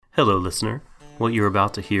Hello, listener. What you're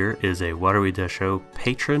about to hear is a Waterwe Desho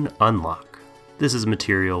Patron Unlock. This is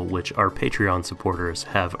material which our Patreon supporters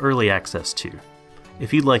have early access to.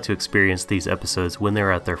 If you'd like to experience these episodes when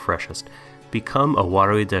they're at their freshest, become a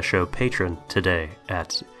Waterwe Desho patron today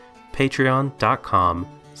at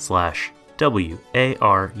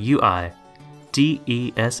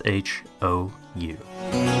patreon.com/WARUIDESHOU.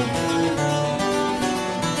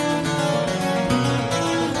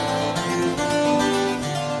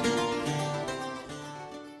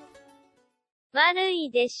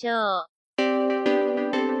 Waruidesho.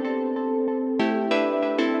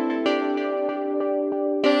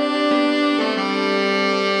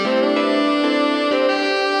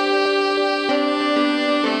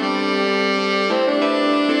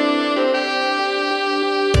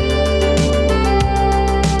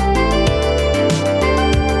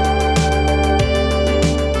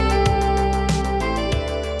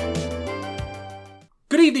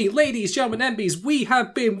 Good evening, ladies, gentlemen, MBs. We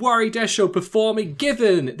have been Waruwe Desho performing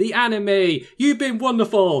Given, the anime. You've been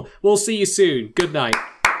wonderful. We'll see you soon. Good night.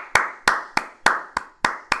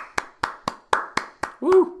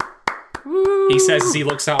 Woo. Woo. He says as he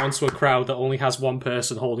looks out onto a crowd that only has one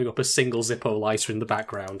person holding up a single Zippo lighter in the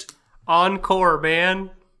background. Encore,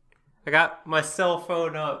 man. I got my cell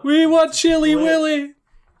phone up. We want Chili Willy.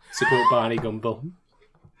 To quote Barney Gumble.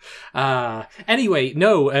 Anyway,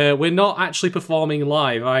 no, we're not actually performing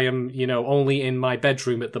live. I am, only in my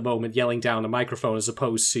bedroom at the moment yelling down a microphone as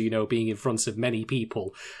opposed to, being in front of many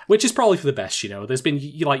people, which is probably for the best, There's been,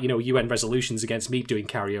 UN resolutions against me doing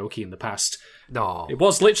karaoke in the past. No. It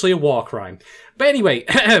was literally a war crime. But anyway,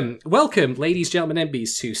 welcome, ladies, gentlemen,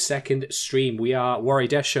 MBs, to second stream. We are Waruwe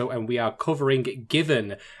Desho and we are covering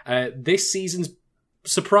Given. This season's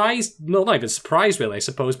surprise, well, not even surprise really, I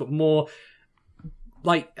suppose, but more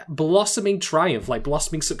blossoming triumph,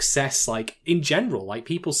 blossoming success, in general.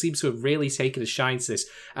 People seem to have really taken a shine to this.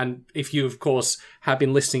 And if you, of course, have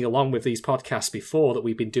been listening along with these podcasts before that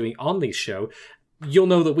we've been doing on this show, you'll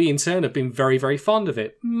know that we in turn have been very, very fond of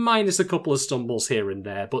it, minus a couple of stumbles here and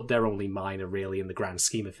there, but they're only minor, really, in the grand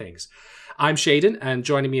scheme of things. I'm Shaden, and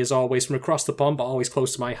joining me as always from across the pond, but always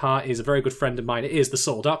close to my heart, is a very good friend of mine. It is the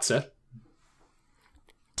Soul Doctor.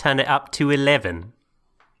 Turn it up to 11.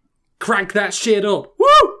 Crank that shit up. Woo!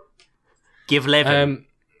 Give 11.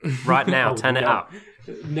 Right now, turn it up.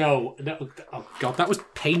 No. Oh, God, that was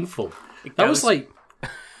painful. That was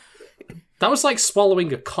like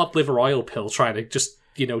swallowing a cod liver oil pill, trying to just,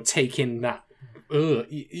 take in that.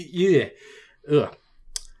 Yeah.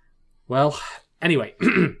 Well, anyway.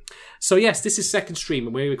 So, yes, this is second stream,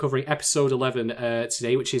 and we're covering episode 11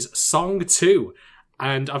 today, which is Song 2.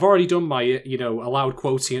 And I've already done my, allowed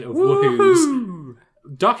quotient of woohoos.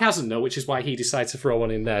 Doc hasn't, though, which is why he decided to throw one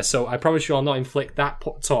in there. So I promise you I'll not inflict that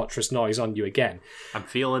torturous noise on you again. I'm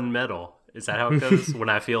feeling metal. Is that how it goes? When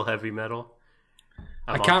I feel heavy metal?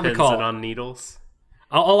 I can't recall. And on needles?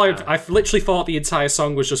 I've literally thought the entire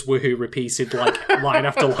song was just woohoo repeated, line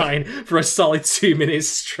after line, for a solid 2 minutes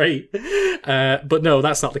straight. But no,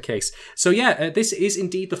 that's not the case. So yeah, this is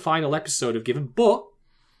indeed the final episode of Given, but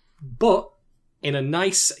in a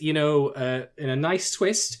nice, in a nice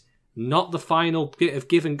twist. Not the final bit of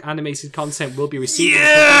Given animated content will be received.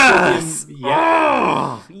 Yes! Yeah.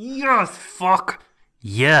 Oh, yes, fuck.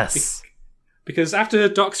 Yes. Because after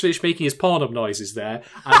Doc's finished making his Pornhub noises there,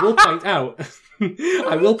 I will point out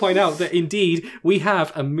that indeed we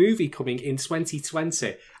have a movie coming in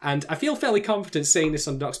 2020. And I feel fairly confident saying this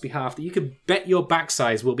on Doc's behalf that you can bet your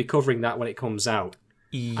backsides we'll be covering that when it comes out.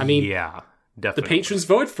 I mean, yeah. Definitely. The patrons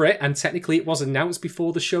voted for it, and technically it was announced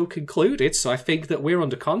before the show concluded, so I think that we're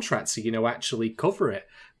under contract to, actually cover it,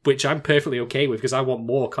 which I'm perfectly okay with, because I want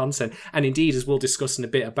more content. And indeed, as we'll discuss in a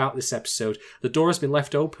bit about this episode, the door has been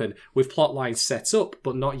left open, with plot lines set up,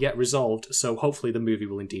 but not yet resolved, so hopefully the movie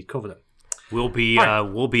will indeed cover them. We'll be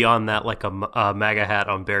on that like a MAGA hat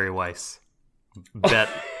on Barry Weiss. Bet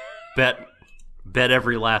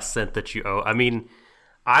every last cent that you owe. I mean...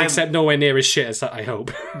 Except nowhere near as shit as that, I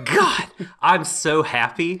hope. God, I'm so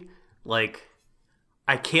happy. I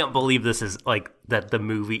can't believe this is, that the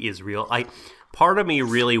movie is real. Part of me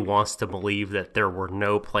really wants to believe that there were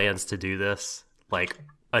no plans to do this,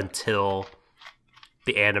 until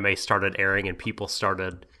the anime started airing and people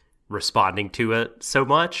started responding to it so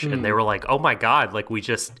much. And they were like, oh my God,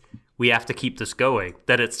 we have to keep this going.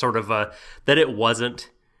 That it's sort of that it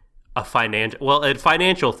wasn't a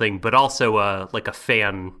financial thing, but also a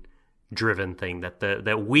fan driven thing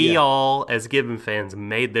that we all as Given fans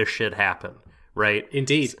made this shit happen, right?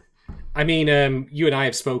 Indeed. I mean, you and I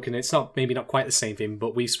have spoken, it's maybe not quite the same thing,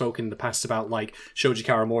 but we've spoken in the past about Shoji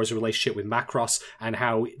Karamura's relationship with Macross and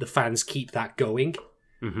how the fans keep that going.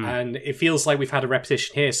 And it feels like we've had a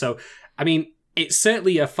repetition here. So, I mean, it's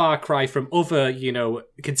certainly a far cry from other,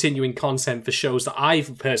 continuing content for shows that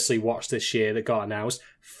I've personally watched this year that got announced.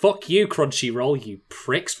 Fuck you, Crunchyroll, you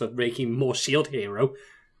pricks, for making more Shield Hero.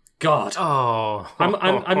 God. Oh. I'm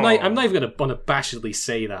not even going to unabashedly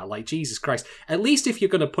say that. Like, Jesus Christ. At least if you're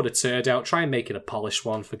going to put a turd out, try and make it a polished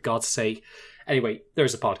one, for God's sake. Anyway,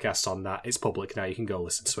 there's a podcast on that. It's public now. You can go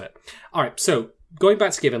listen to it. All right, so going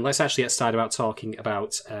back to Given, let's actually get started about talking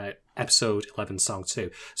about episode 11, Song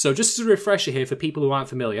 2. So just as a refresher here for people who aren't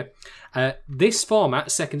familiar, this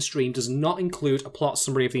format, Second Stream, does not include a plot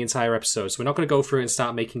summary of the entire episode. So we're not going to go through it and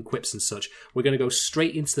start making quips and such. We're going to go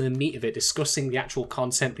straight into the meat of it, discussing the actual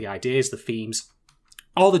content, the ideas, the themes,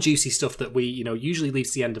 all the juicy stuff that we, usually leave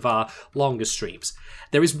to the end of our longer streams.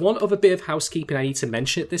 There is one other bit of housekeeping I need to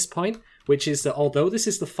mention at this point, which is that although this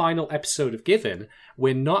is the final episode of Given,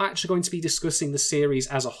 we're not actually going to be discussing the series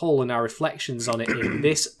as a whole and our reflections on it in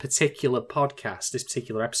this particular podcast, this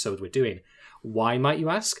particular episode we're doing. Why, might you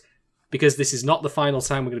ask? Because this is not the final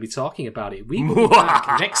time we're going to be talking about it. We will be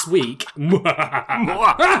back next week.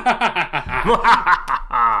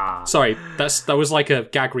 Sorry, that was like a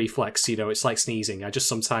gag reflex, it's like sneezing. I just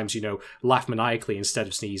sometimes, laugh maniacally instead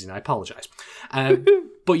of sneezing. I apologise.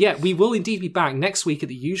 But yeah, we will indeed be back next week at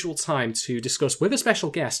the usual time to discuss, with a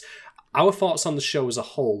special guest, our thoughts on the show as a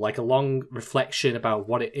whole, like a long reflection about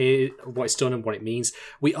what it is, what it's done and what it means.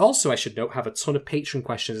 We also, I should note, have a ton of Patreon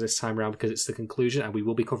questions this time around because it's the conclusion and we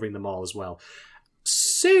will be covering them all as well.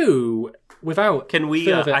 So, without Can we,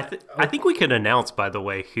 further... I think we can announce, by the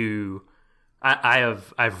way, who...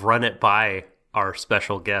 I've run it by our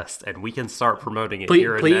special guest, and we can start promoting it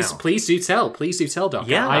here and now. Please do tell, Doc.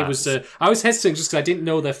 Yeah. I was hesitant just because I didn't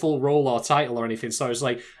know their full role or title or anything, so I was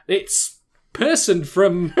like, it's person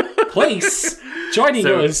from place joining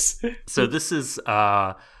us. So this is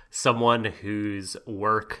someone whose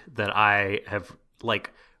work that I have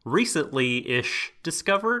recently-ish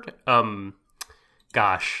discovered.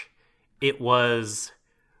 It was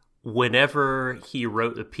whenever he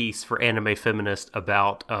wrote a piece for Anime Feminist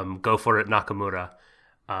about Go For It Nakamura.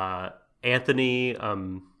 Anthony,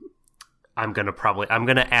 I'm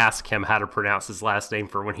gonna ask him how to pronounce his last name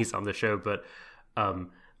for when he's on the show, but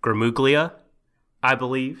Gramuglia, I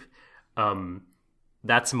believe.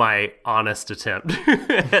 That's my honest attempt.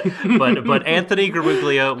 but Anthony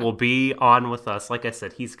Gramuglia will be on with us. Like I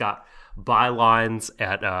said, he's got bylines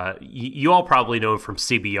at you all probably know him from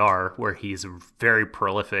CBR, where he's a very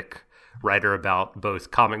prolific writer about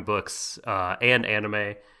both comic books and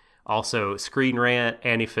anime. Also Screen Rant,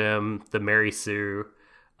 Anifem, The Mary Sue.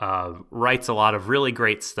 Writes a lot of really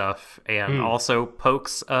great stuff, and also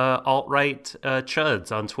pokes alt-right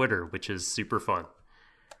chuds on Twitter, which is super fun.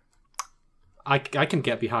 I can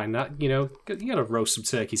get behind that. You gotta roast some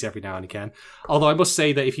turkeys every now and again. Although I must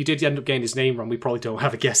say that if you did end up getting his name wrong, we probably don't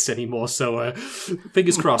have a guest anymore. So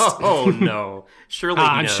fingers crossed. Oh no! Surely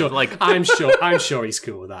I'm sure. I'm sure he's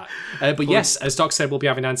cool with that. But yes, as Doc said, we'll be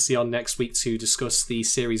having Nancy on next week to discuss the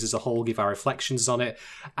series as a whole, give our reflections on it,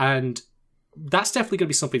 and that's definitely going to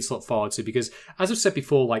be something to look forward to, because as I've said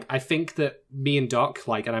before, I think that me and Doc,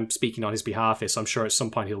 and I'm speaking on his behalf here, so I'm sure at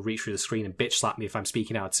some point he'll reach through the screen and bitch slap me if I'm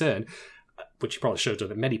speaking out of turn, which he probably should have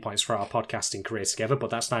done at many points for our podcasting careers together, but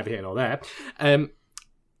that's neither here nor there.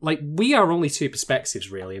 We are only two perspectives,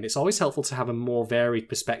 really, and it's always helpful to have a more varied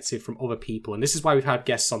perspective from other people, and this is why we've had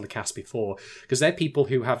guests on the cast before, because they're people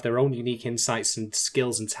who have their own unique insights and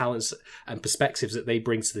skills and talents and perspectives that they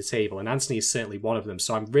bring to the table, and Anthony is certainly one of them,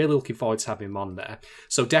 so I'm really looking forward to having him on there.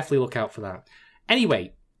 So definitely look out for that.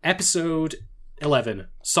 Anyway, episode 11,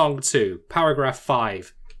 Song 2, paragraph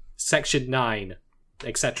 5, section 9,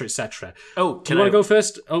 etc., etc. Oh, do you want to go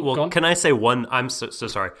first? Oh, well, go on. Can I say one? I'm so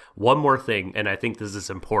sorry. One more thing, and I think this is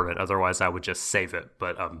important. Otherwise, I would just save it.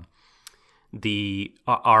 But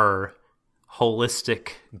our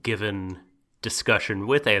holistic Given discussion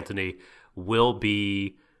with Anthony will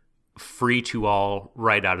be free to all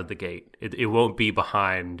right out of the gate. It won't be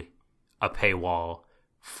behind a paywall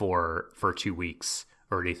for 2 weeks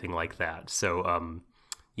or anything like that. So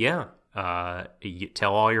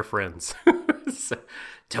tell all your friends.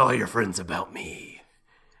 Tell all your friends about me.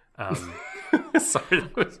 Sorry,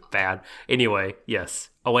 that was bad. Anyway, yes,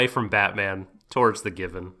 away from Batman towards the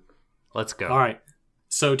Given. Let's go. All right.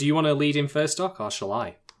 So, do you want to lead in first, Doc, or shall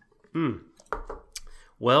I?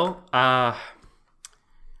 Well, I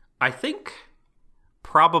think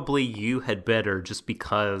probably you had better, just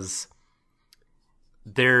because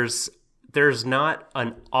there's not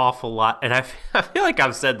an awful lot, and I feel like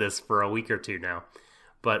I've said this for a week or two now,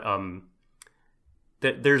 but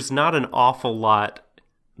there's not an awful lot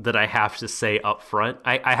that I have to say up front.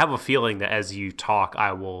 I have a feeling that as you talk,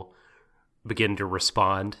 I will begin to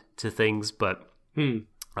respond to things, but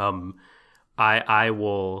I'll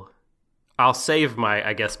save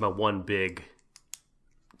my one big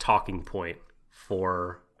talking point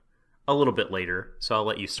for a little bit later. So I'll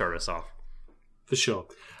let you start us off. For sure.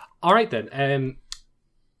 All right then.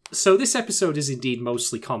 So this episode is indeed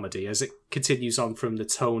mostly comedy, as it continues on from the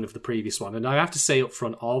tone of the previous one. And I have to say up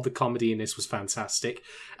front, all the comedy in this was fantastic.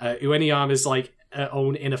 Uenoyama's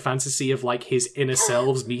own inner fantasy of his inner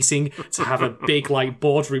selves meeting to have a big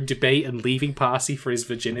boardroom debate and leaving party for his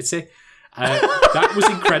virginity. That was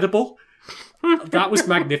incredible. That was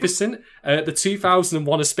magnificent. The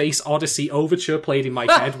 2001: A Space Odyssey overture played in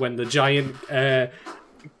my head when the giant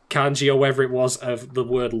kanji or whatever it was of the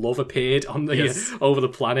word love appeared on the over the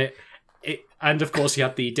planet. And of course you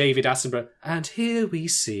had the David Attenborough, and here we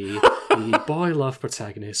see the boy love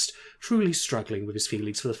protagonist truly struggling with his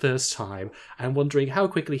feelings for the first time and wondering how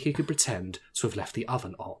quickly he could pretend to have left the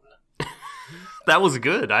oven on. That was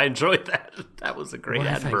good. I enjoyed that. That was a great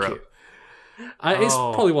Attenborough. It's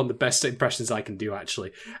probably one of the best impressions I can do,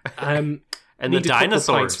 actually. And the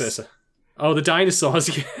dinosaurs. Oh, the dinosaurs.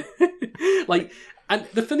 And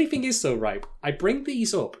the funny thing is, though, right, I bring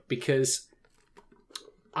these up because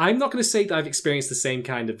I'm not going to say that I've experienced the same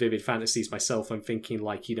kind of vivid fantasies myself. I'm thinking,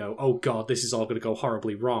 oh God, this is all going to go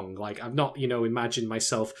horribly wrong. I've not, imagined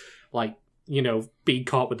myself, being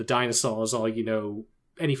caught with the dinosaurs or,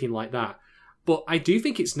 anything like that. But I do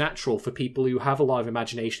think it's natural for people who have a lot of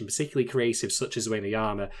imagination, particularly creatives such as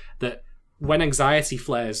Uenoyama, that when anxiety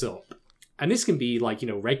flares up, and this can be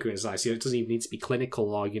regular anxiety, it doesn't even need to be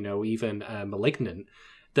clinical or, even malignant,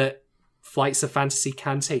 that flights of fantasy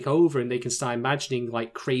can take over and they can start imagining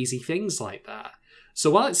crazy things like that.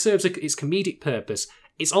 So while it serves its comedic purpose,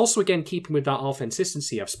 it's also, again, keeping with that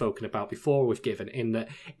authenticity I've spoken about before with Given, in that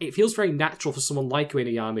it feels very natural for someone like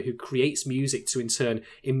Uenoyama who creates music to, in turn,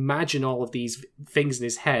 imagine all of these things in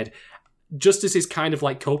his head, just as his kind of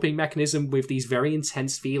coping mechanism with these very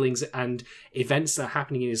intense feelings and events that are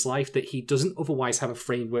happening in his life that he doesn't otherwise have a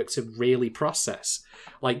framework to really process.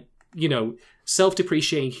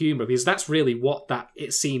 Self-depreciating humor, because that's really what that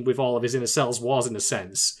scene with all of his inner selves was, in a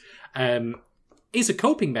sense. Is a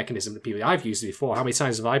coping mechanism that people... I've used it before. How many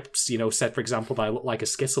times have I, said, for example, that I look like a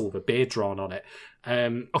skittle with a beard drawn on it?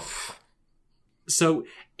 So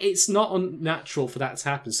it's not unnatural for that to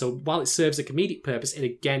happen. So while it serves a comedic purpose, it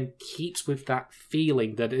again keeps with that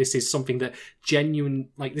feeling that this is something that genuine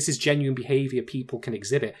behavior people can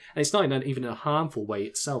exhibit. And it's not even in a harmful way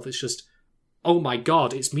itself. It's just, oh my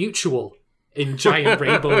God, it's mutual in giant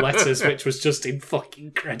rainbow letters, which was just fucking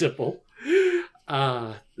incredible.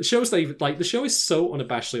 The show is so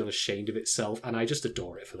unabashedly unashamed of itself, and I just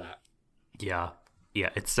adore it for that. Yeah,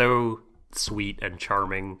 it's so sweet and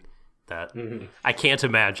charming that I can't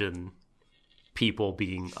imagine people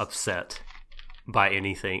being upset by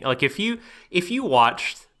anything. If you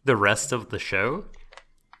watched the rest of the show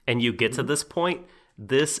and you get to this point,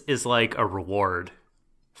 this is like a reward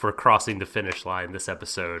for crossing the finish line this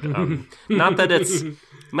episode. Not that it's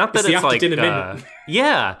not that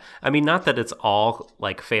it's all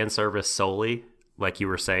fan service solely, like you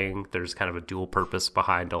were saying. There's kind of a dual purpose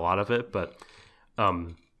behind a lot of it, but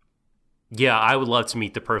I would love to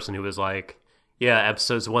meet the person who was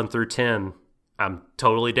episodes 1 through 10, I'm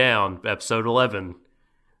totally down. Episode 11,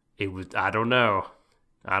 I don't know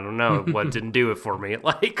what didn't do it for me.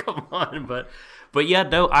 Come on, but yeah,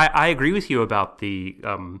 no, I agree with you about the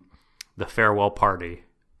farewell party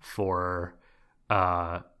for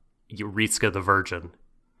Ritsuka the Virgin.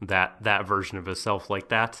 That version of herself,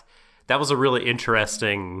 that was a really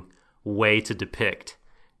interesting way to depict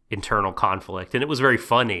internal conflict, and it was very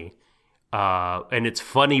funny. And it's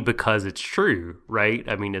funny because it's true, right?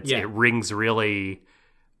 I mean, it rings really,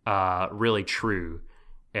 really true.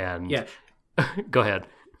 And go ahead.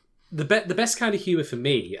 The best kind of humor for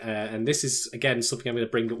me, and this is again something I'm going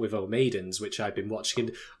to bring up with O Maidens, which I've been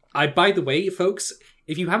watching. By the way, folks,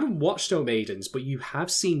 if you haven't watched O Maidens, but you have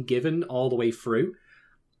seen Given all the way through,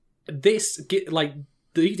 these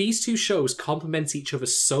two shows complement each other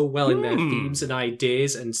so well in their themes and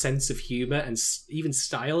ideas and sense of humor and even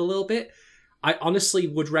style a little bit. I honestly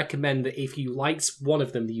would recommend that if you liked one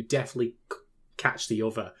of them, that you definitely catch the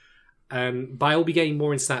other. But I'll be getting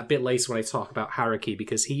more into that a bit later when I talk about Haruki,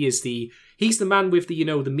 because he's the man with the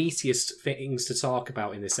meatiest things to talk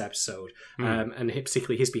about in this episode, and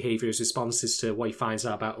particularly his behaviour, his responses to what he finds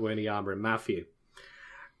out about Uenoyama and Matthew.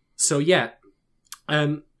 So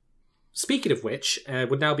speaking of which,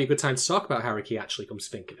 would now be a good time to talk about Haruki, actually, comes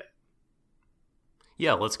to think of it.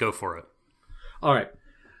 Yeah, let's go for it. All right.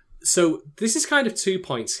 So this is kind of 2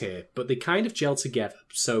 points here, but they kind of gel together.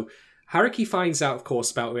 So Haruki finds out, of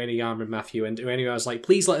course, about Uenoyama and Matthew, and Uenoyama's like,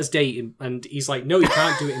 please let us date. And he's like, no, you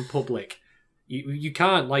can't do it in public. You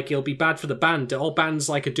can't. Like, it'll be bad for the band. All bands,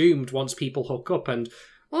 like, are doomed once people hook up. And,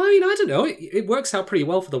 well, I mean, I don't know. It works out pretty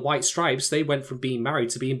well for the White Stripes. They went from being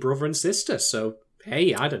married to being brother and sister. So,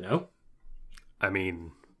 hey, I don't know. I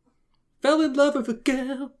mean... Fell in love with a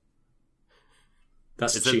girl.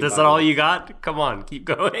 That's Is that all you got? Come on, keep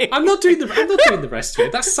going. I'm not doing the rest of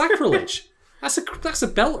it. That's sacrilege. That's a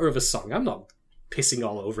belter of a song. I'm not pissing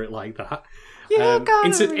all over it like that.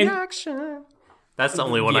 Reaction. That's the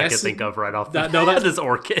only one I can think of right off the bat. This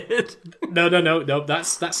Orchid. No.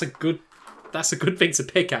 That's a good thing to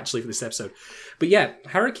pick actually for this episode. But yeah,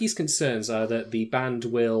 Haruki's concerns are that the band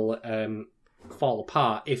will fall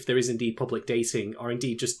apart if there is indeed public dating, or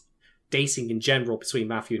indeed just dating in general between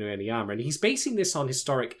Matthew and Uenoyama. And he's basing this on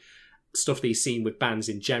historic stuff that he's seen with bands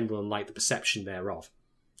in general and like the perception thereof.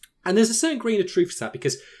 And there's a certain grain of truth to that,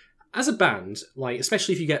 because as a band, like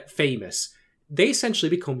especially if you get famous, they essentially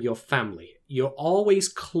become your family. You're always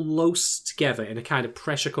close together in a kind of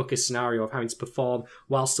pressure cooker scenario of having to perform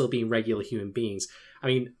while still being regular human beings. I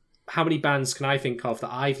mean, how many bands can I think of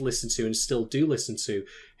that I've listened to and still do listen to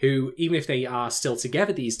who, even if they are still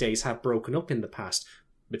together these days, have broken up in the past?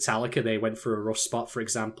 Metallica, they went through a rough spot, for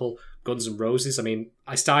example. Guns N' Roses. I mean,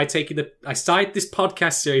 I started this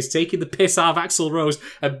podcast series taking the piss out of Axl Rose,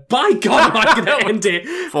 and by God, am I going to end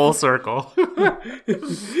it? Full circle.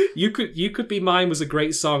 You Could Be Mine was a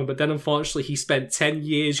great song, but then unfortunately he spent 10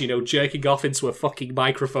 years, jerking off into a fucking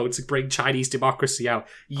microphone to bring Chinese democracy out.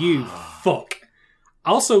 You fuck.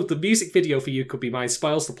 Also, the music video for You Could Be Mine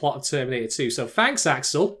spoils the plot of Terminator 2, so thanks,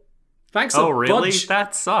 Axl. Thanks a really? bunch.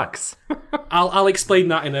 That sucks. I'll explain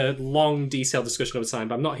that in a long, detailed discussion over time,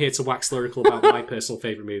 but I'm not here to wax lyrical about my personal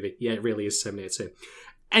favourite movie. Yeah, it really is Terminator 2.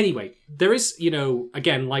 Anyway, there is,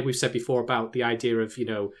 again, like we've said before about the idea of,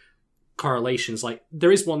 correlations. Like,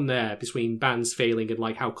 there is one there between bands failing and,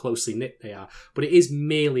 like, how closely knit they are, but it is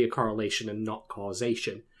merely a correlation and not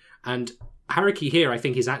causation. And Haruki here, I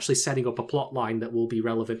think, is actually setting up a plot line that will be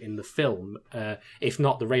relevant in the film, if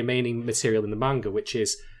not the remaining material in the manga, which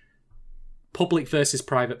is public versus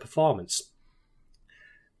private performance.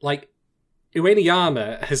 Like,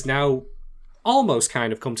 Uenoyama has now almost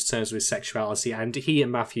kind of come to terms with his sexuality, and he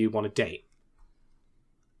and Matthew want to date.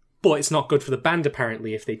 But it's not good for the band,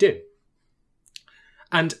 apparently, if they do.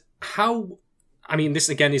 And this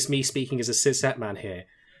again is me speaking as a cishet man here.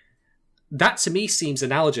 That to me seems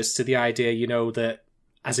analogous to the idea, that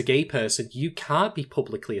as a gay person, you can't be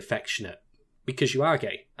publicly affectionate because you are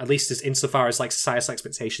gay, at least as insofar as like societal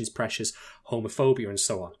expectations, pressures, homophobia, and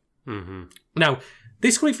so on. Mm-hmm. Now,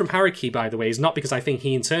 this coming from Haruki, by the way, is not because I think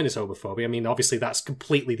he in turn is homophobia. I mean, obviously that's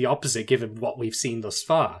completely the opposite given what we've seen thus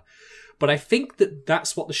far. But I think that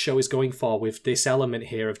that's what the show is going for with this element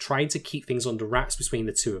here of trying to keep things under wraps between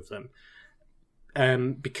the two of them.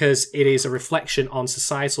 Because it is a reflection on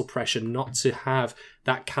societal pressure not to have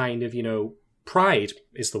that kind of, pride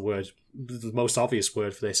is the word, the most obvious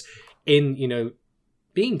word for this, in,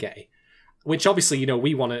 being gay. Which obviously,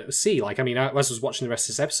 we want to see. Like, I mean, as I was watching the rest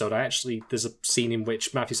of this episode, there's a scene in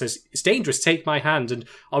which Matthew says, "It's dangerous, take my hand." And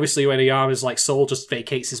obviously Uenoyama's like soul just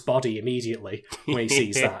vacates his body immediately when he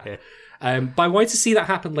sees that. But I wanted to see that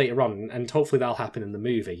happen later on, and hopefully that'll happen in the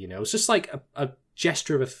movie, It's just like a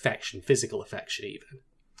gesture of affection, physical affection even.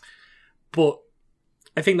 But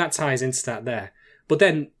I think that ties into that there. But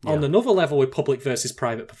then, on another level with public versus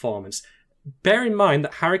private performance, bear in mind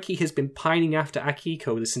that Haruki has been pining after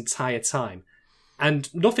Akiko this entire time.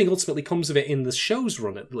 And nothing ultimately comes of it in the show's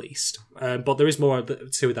run, at least. But there is more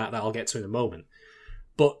to that I'll get to in a moment.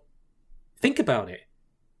 But think about it.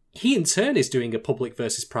 He, in turn, is doing a public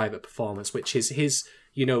versus private performance, which is his,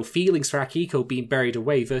 feelings for Akiko being buried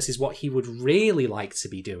away versus what he would really like to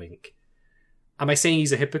be doing. Am I saying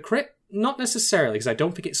he's a hypocrite? Not necessarily, because I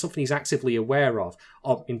don't think it's something he's actively aware of.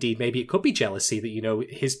 Or indeed, maybe it could be jealousy that,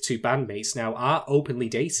 his two bandmates now are openly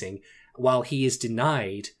dating while he is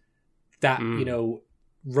denied that,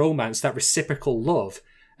 romance, that reciprocal love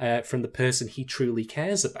from the person he truly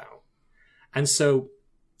cares about. And so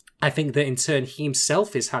I think that in turn he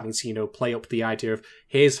himself is having to, play up the idea of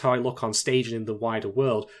here's how I look on stage and in the wider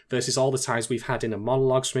world versus all the times we've had in a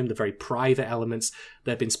monologues from him, the very private elements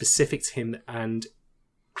that have been specific to him and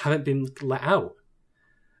haven't been let out.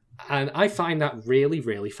 And I find that really,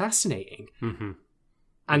 really fascinating. Mm-hmm.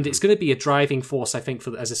 And it's going to be a driving force, I think,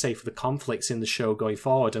 for the conflicts in the show going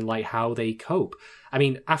forward and like how they cope. I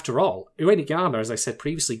mean, after all, Uenoyama, as I said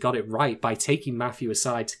previously, got it right by taking Matthew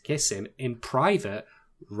aside to kiss him in private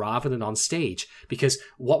rather than on stage. Because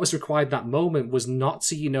what was required in that moment was not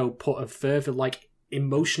to, put a further,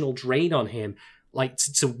 emotional drain on him,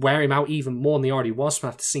 to wear him out even more than he already was from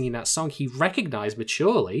after singing that song. He recognized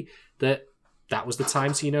maturely that was the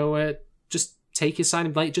time to, just take his side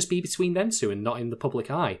and just be between them two and not in the public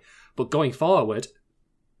eye. But going forward,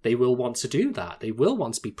 they will want to do that. They will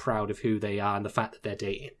want to be proud of who they are and the fact that they're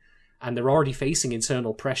dating. And they're already facing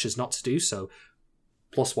internal pressures not to do so.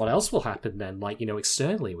 Plus, what else will happen then,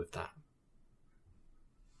 externally with that?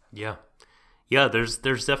 Yeah. Yeah, there's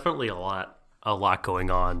definitely a lot going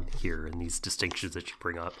on here in these distinctions that you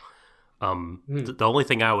bring up. The only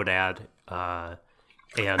thing I would add,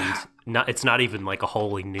 it's not even like a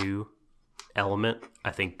wholly new element.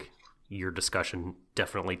 I think your discussion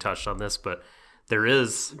definitely touched on this, but there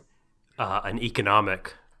is an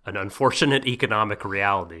unfortunate economic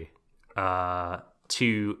reality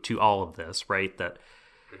to all of this, right? That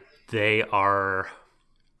the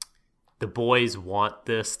boys want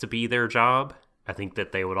this to be their job. I think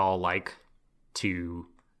that they would all like to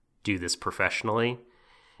do this professionally.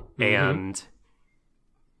 And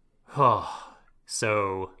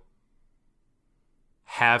so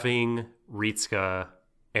having Ritsuka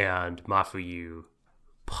and Mafuyu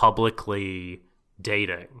publicly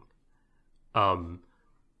dating,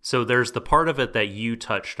 so there's the part of it that you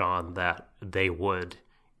touched on that they would,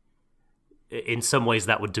 in some ways,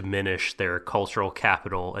 that would diminish their cultural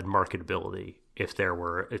capital and marketability if there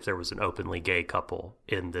was an openly gay couple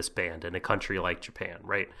in this band in a country like Japan,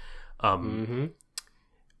 right?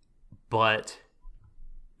 But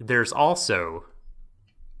there's also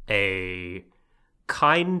a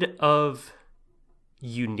kind of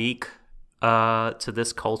unique to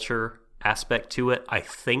this culture aspect to it, I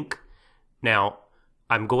think. Now,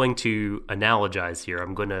 I'm going to analogize here.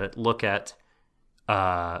 I'm going to look at,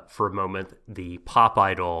 for a moment, the pop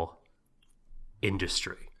idol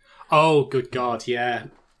industry. Oh, good God, yeah.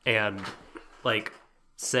 And,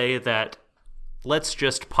 say that, let's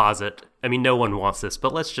just posit, no one wants this,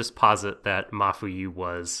 but let's just posit that Mafuyu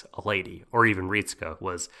was a lady, or even Ritsuka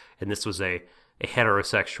was, and this was a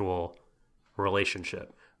heterosexual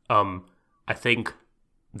relationship. I think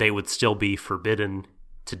they would still be forbidden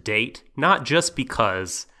to date, not just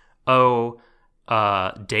because, dating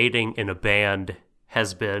in a band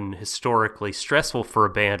has been historically stressful for a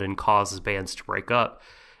band and causes bands to break up.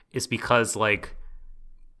 Is because, I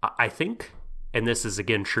think, and this is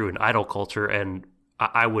again true in idol culture, and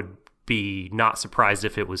I would be not surprised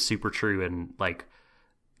if it was super true in,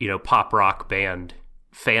 pop rock band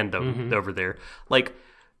fandom over there.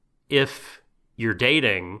 If you're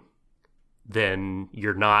dating, then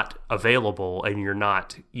you're not available, and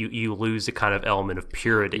you lose a kind of element of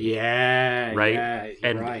purity. Yeah, right? Yeah,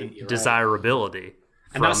 and desirability.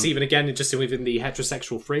 And that's even, again, just within the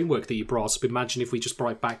heterosexual framework that you brought up. Imagine if we just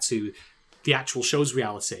brought it back to the actual show's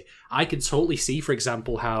reality. I can totally see, for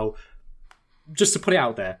example, how, just to put it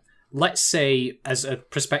out there, let's say, as a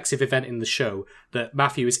prospective event in the show, that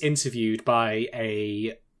Matthew is interviewed by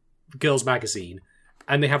a girls' magazine,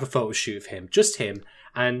 and they have a photo shoot of him, just him,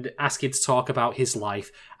 and ask him to talk about his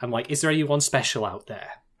life, and is there anyone special out there?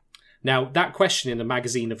 Now, that question in a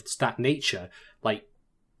magazine of that nature,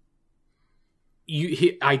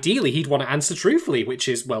 ideally he'd want to answer truthfully, which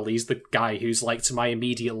is, well, he's the guy who's to my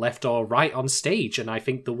immediate left or right on stage, and I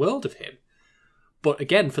think the world of him. But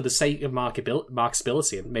again, for the sake of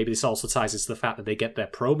marketability, and maybe this also ties into the fact that they get their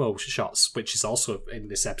promo shots, which is also in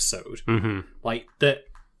this episode, that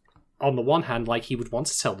on the one hand, he would want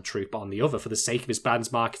to tell the truth, but on the other, for the sake of his band's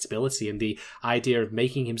marketability and the idea of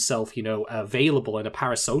making himself, available in a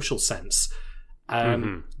parasocial sense,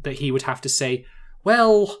 that he would have to say,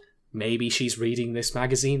 well, maybe she's reading this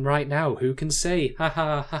magazine right now. Who can say? Ha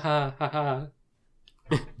ha ha ha ha ha.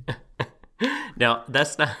 Now,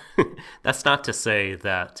 that's not to say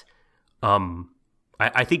that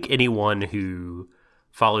I think anyone who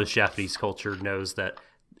follows Japanese culture knows that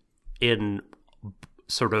in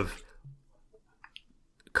sort of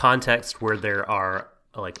context where there are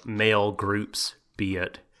male groups, be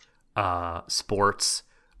it sports,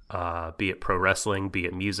 be it pro wrestling, be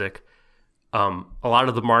it music, a lot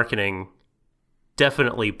of the marketing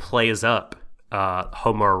definitely plays up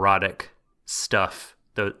homoerotic stuff,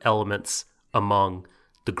 the elements among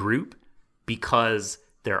the group, because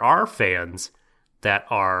there are fans that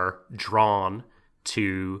are drawn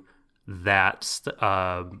to that.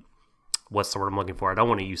 What's the word I'm looking for? I don't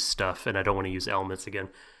want to use stuff, and I don't want to use elements again.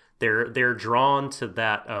 They're drawn to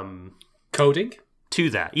that coding. To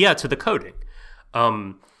that, yeah, to the coding.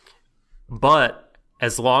 But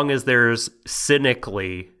as long as there's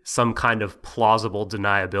cynically some kind of plausible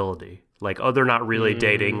deniability. Like, oh, they're not really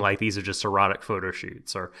dating. Like, these are just erotic photo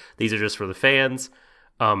shoots, or these are just for the fans.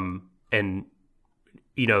 And,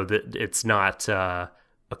 you know, that it's not a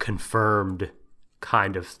confirmed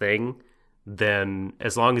kind of thing. Then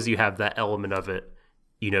as long as you have that element of it,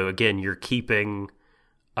 you know, again, you're keeping,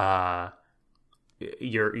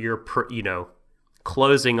 you're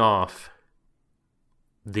closing off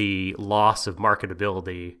the loss of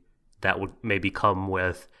marketability that would maybe come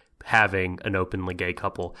with having an openly gay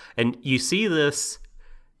couple. And you see this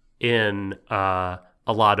in a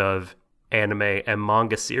lot of anime and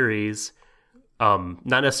manga series, not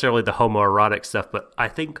necessarily the homoerotic stuff, but I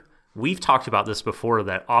think we've talked about this before,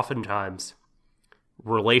 that oftentimes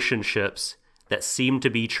relationships that seem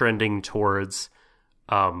to be trending towards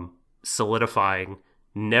solidifying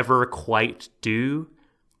never quite do,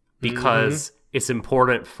 because it's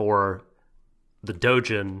important for the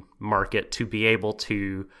doujin market to be able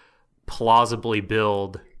to plausibly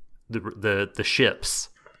build the ships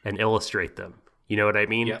and illustrate them. You know what I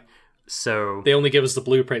mean? Yeah. So they only give us the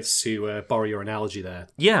blueprints, to borrow your analogy there.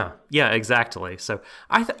 Yeah, exactly. So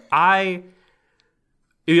I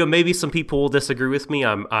you know, maybe some people will disagree with me.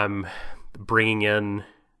 I'm bringing in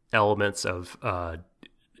elements of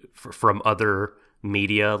from other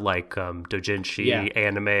media, like doujinshi,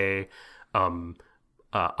 anime,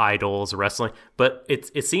 idols, wrestling. But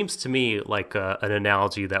it seems to me like an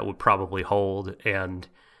analogy that would probably hold. And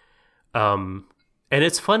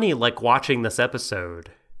it's funny, like, watching this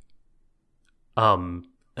episode.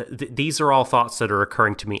 These are all thoughts that are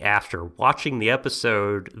occurring to me after watching the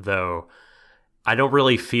episode, though. I don't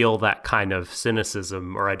really feel that kind of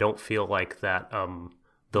cynicism, or I don't feel like that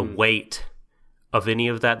the weight of any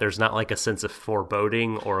of that. There's not like a sense of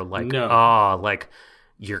foreboding, or like, like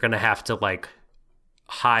you're gonna have to like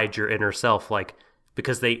hide your inner self, like,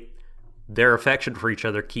 because their affection for each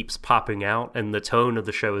other keeps popping out, and the tone of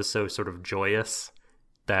the show is so sort of joyous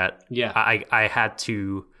that I had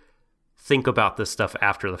to think about this stuff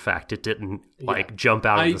after the fact. It didn't jump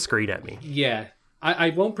out of the screen at me. Yeah.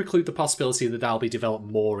 I won't preclude the possibility that that'll be developed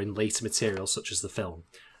more in later material, such as the film.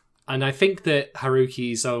 And I think that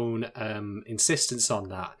Haruki's own insistence on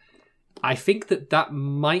that, I think that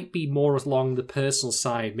might be more along the personal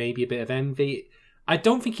side, maybe a bit of envy. I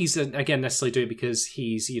don't think he's, again, necessarily doing it because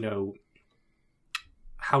he's, you know,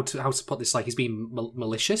 how to put this, like, he's being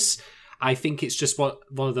malicious. I think it's just one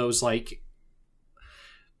of those, like,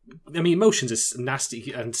 I mean, emotions are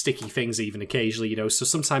nasty and sticky things even occasionally, you know, so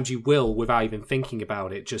sometimes you will, without even thinking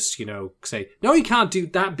about it, just, you know, say, no, you can't do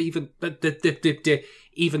that,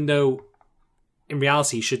 even though in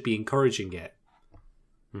reality you should be encouraging it.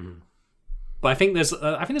 But I think there's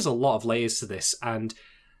a lot of layers to this, and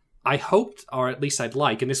I hoped, or at least I'd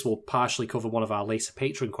like, and this will partially cover one of our later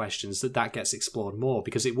Patreon questions, that gets explored more,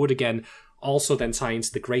 because it would, again, also then tie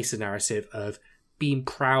into the greater narrative of being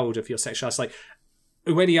proud of your sexuality. Like,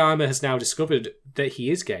 Uenoyama has now discovered that he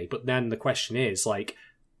is gay, but then the question is, like,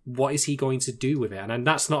 what is he going to do with it? And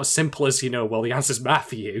that's not as simple as, you know, well, the answer's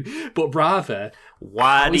Matthew, but rather,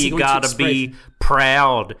 why do you gotta be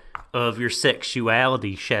proud of your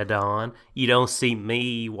sexuality, Shadon? You don't see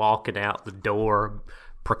me walking out the door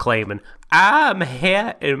proclaiming, I'm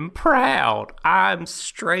hot and proud, I'm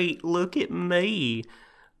straight, look at me,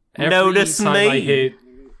 notice me.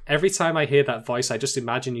 Every time I hear that voice, I just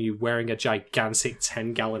imagine you wearing a gigantic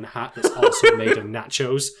 10-gallon hat that's also made of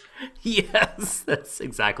nachos. Yes, that's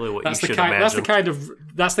exactly what you should imagine.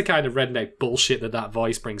 That's the kind of redneck bullshit that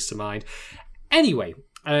voice brings to mind. Anyway,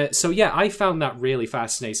 so yeah, I found that really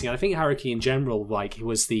fascinating. I think Haruki in general, like,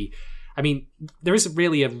 was I mean, there isn't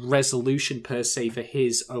really a resolution per se for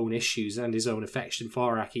his own issues and his own affection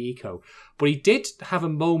for Akihiko, but he did have a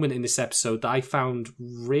moment in this episode that I found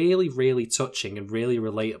really, really touching and really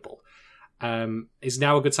relatable. Is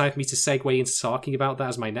now a good time for me to segue into talking about that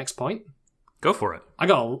as my next point? Go for it. I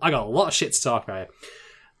got a lot of shit to talk about.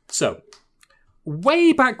 So,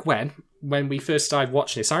 way back when we first started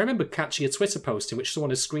watching this, I remember catching a Twitter post in which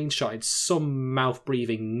someone had screenshotted some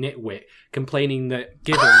mouth-breathing nitwit complaining that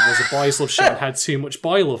Given was a boys' love show and had too much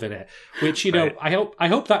boy love in it. Which, you know, right. I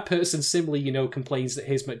hope that person similarly, you know, complains that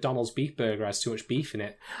his McDonald's beef burger has too much beef in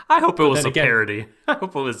it. I hope it was a parody. I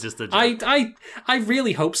hope it was just a joke. I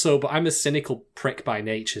really hope so, but I'm a cynical prick by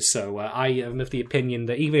nature, so I am of the opinion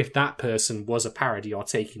that even if that person was a parody or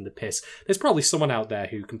taking the piss, there's probably someone out there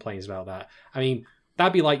who complains about that. I mean,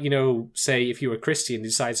 that'd be like, you know, say if you were a Christian and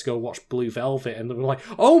decided to go watch Blue Velvet and they were like,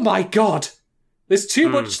 oh my god, there's too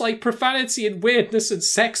much, like, profanity and weirdness and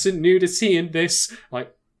sex and nudity in this.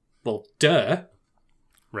 Like, well, duh.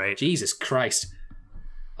 Right. Jesus Christ.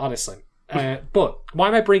 Honestly. But why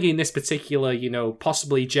am I bringing this particular,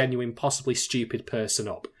 possibly genuine, possibly stupid person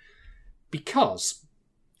up? Because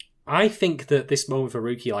I think that this moment for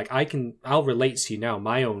Haruki, I'll relate to you now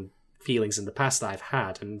my own feelings in the past that I've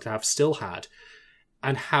had and have still had,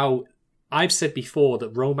 and how I've said before that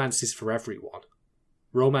romance is for everyone.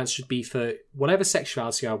 Romance should be for whatever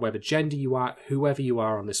sexuality you are, whatever gender you are, whoever you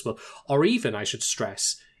are on this world, or even, I should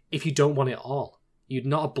stress, if you don't want it all. You're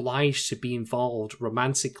not obliged to be involved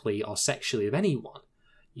romantically or sexually with anyone.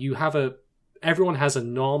 Everyone has a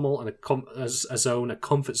normal and a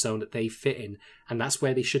comfort zone that they fit in, and that's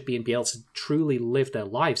where they should be and be able to truly live their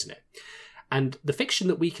lives in it. And the fiction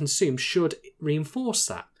that we consume should reinforce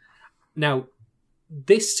that. Now,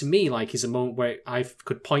 this to me, is a moment where I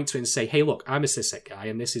could point to it and say, hey, look, I'm a cishet guy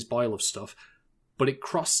and this is Boy Love stuff. But it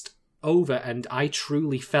crossed over and I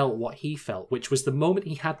truly felt what he felt, which was the moment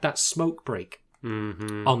he had that smoke break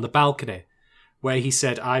on the balcony, where he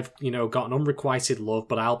said, I've, got an unrequited love,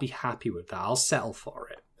 but I'll be happy with that. I'll settle for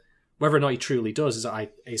it. Whether or not he truly does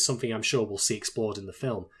is something I'm sure we'll see explored in the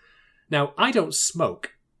film. Now, I don't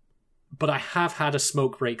smoke, but I have had a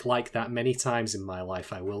smoke break like that many times in my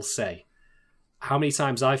life, I will say. How many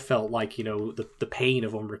times I've felt the pain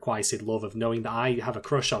of unrequited love, of knowing that I have a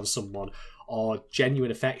crush on someone or genuine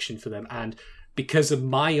affection for them, and because of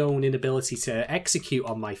my own inability to execute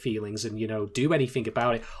on my feelings and, do anything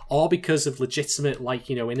about it, or because of legitimate,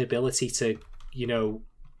 inability to,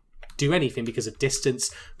 do anything because of distance,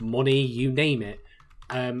 money, you name it,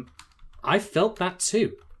 I felt that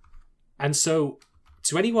too. And so,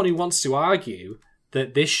 to anyone who wants to argue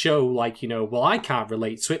that this show, well, I can't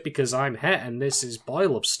relate to it because I'm het and this is Boy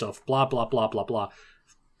Love stuff, blah, blah, blah, blah, blah.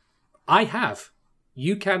 I have.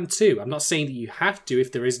 You can too. I'm not saying that you have to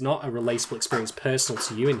if there is not a relatable experience personal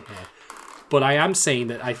to you in here. But I am saying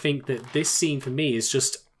that I think that this scene for me is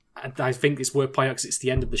just, I think it's worth pointing out because it's the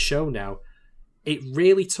end of the show now. It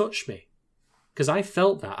really touched me. Because I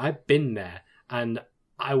felt that. I've been there. And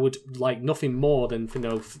I would like nothing more than,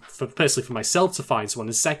 for personally for myself to find someone.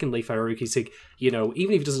 And secondly, for Haruki to,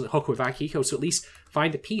 even if he doesn't hook with Akihiko, to at least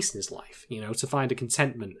find a peace in his life, to find a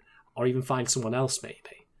contentment or even find someone else maybe.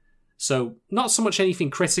 So, not so much anything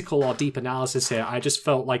critical or deep analysis here. I just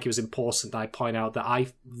felt like it was important that I point out that I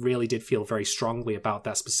really did feel very strongly about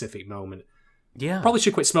that specific moment. Yeah. Probably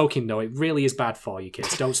should quit smoking, though. It really is bad for you,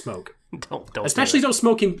 kids. Don't smoke. don't. Especially don't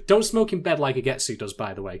smoke in bed like Agetsu does,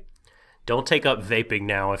 by the way. Don't take up vaping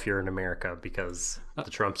now if you're in America, because the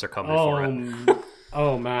Trumps are coming for it.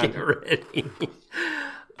 Oh, man. Get ready.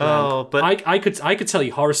 But I could tell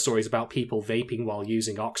you horror stories about people vaping while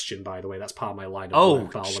using oxygen. By the way, that's part of my line of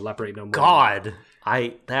work. I'll elaborate no more. God,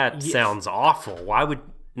 sounds awful. Why would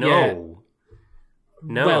no?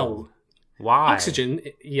 Well, why? Oxygen,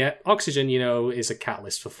 is a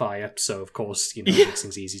catalyst for fire. So of course, it makes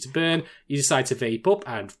things easy to burn. You decide to vape up,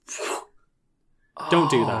 and don't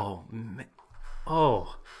do that.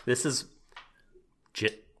 This is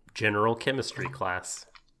general chemistry class.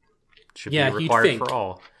 Should be required you'd think. For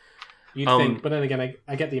all. You'd think, but then again,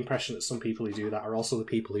 I get the impression that some people who do that are also the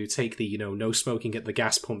people who take the, no smoking at the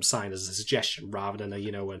gas pump sign as a suggestion rather than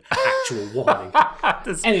an actual warning.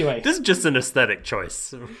 Anyway, this is just an aesthetic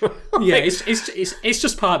choice. Yeah, it's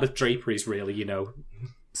just part of the draperies, really,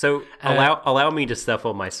 So allow me to step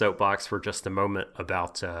on my soapbox for just a moment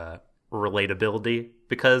about relatability,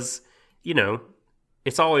 because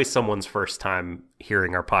it's always someone's first time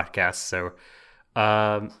hearing our podcast. So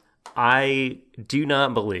I do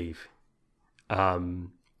not believe in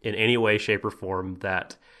any way, shape, or form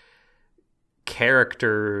that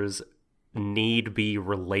characters need be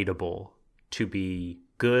relatable to be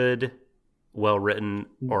good, well-written,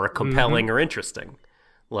 or compelling or interesting.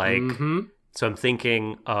 So I'm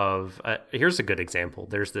thinking of... here's a good example.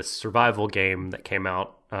 There's this survival game that came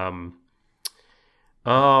out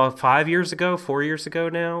 4 years ago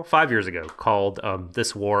now? 5 years ago, called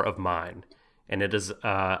This War of Mine. And it is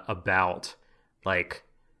about,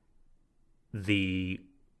 the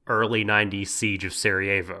early 90s siege of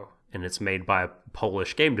Sarajevo. And it's made by a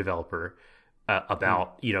Polish game developer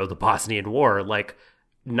about, the Bosnian War.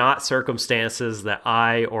 Not circumstances that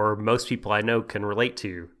I or most people I know can relate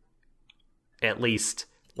to. At least,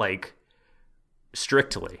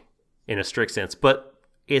 strictly, in a strict sense. But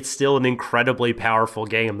it's still an incredibly powerful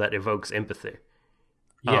game that evokes empathy.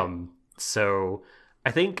 Yeah. So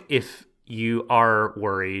I think if you are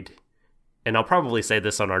worried, and I'll probably say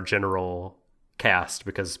this on our general cast,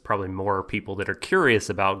 because probably more people that are curious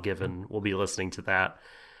about Given will be listening to that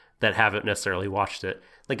haven't necessarily watched it.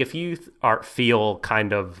 If you feel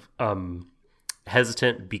kind of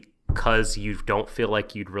hesitant because you don't feel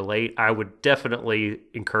like you'd relate, I would definitely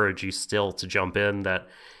encourage you still to jump in. That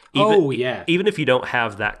Even if you don't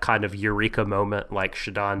have that kind of eureka moment like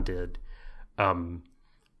Shadon did,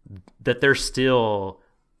 that there's still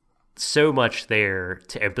so much there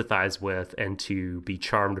to empathize with and to be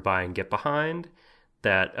charmed by and get behind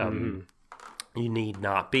that you need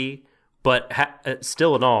not be. But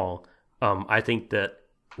still in all, I think that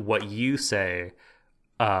what you say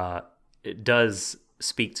it does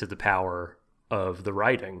speak to the power of the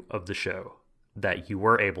writing of the show, that you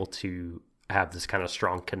were able to have this kind of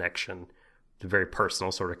strong connection, the very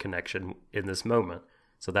personal sort of connection in this moment.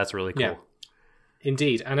 So that's really cool. Yeah,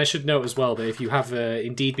 indeed. And I should note as well that if you have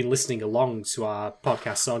indeed been listening along to our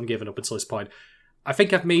podcast on Given up until this point, I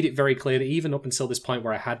think I've made it very clear that even up until this point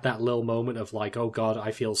where I had that little moment of like, oh God,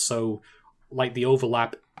 I feel so like the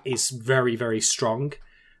overlap is very, very strong.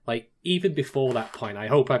 Like, even before that point, I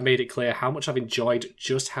hope I've made it clear how much I've enjoyed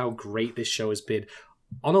just how great this show has been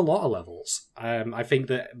on a lot of levels. I think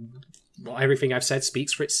that everything I've said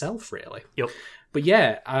speaks for itself, really. Yep. But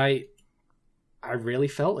yeah, I really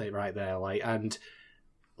felt it right there. Like, and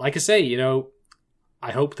like I say, you know,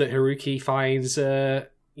 I hope that Haruki finds,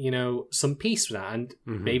 you know, some peace with that. And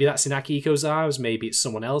maybe that's in Akihiko's arms, maybe it's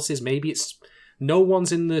someone else's, maybe it's no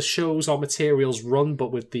one's in the shows or materials run,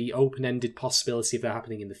 but with the open-ended possibility of that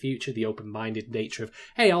happening in the future, the open-minded nature of,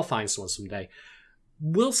 hey, I'll find someone someday.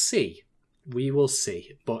 We'll see. We will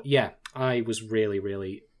see. But yeah, I was really,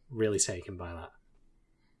 really, really taken by that.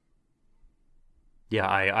 Yeah,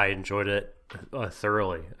 I enjoyed it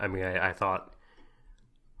thoroughly. I mean, I thought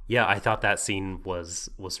that scene was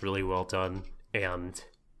really well done. And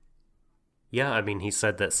yeah, I mean, he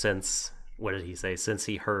said that since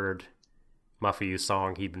he heard Mafuyu's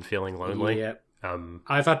song, he'd been feeling lonely. Yeah.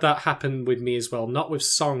 I've had that happen with me as well, not with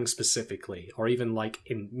songs specifically, or even like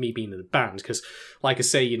in me being in the band, because like I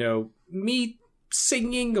say, you know, me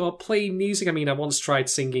singing or playing music, I mean, I once tried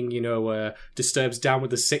singing, you know, Disturbed's Down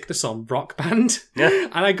with the Sickness on Rock Band,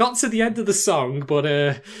 and I got to the end of the song,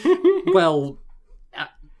 but, well,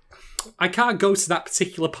 I can't go to that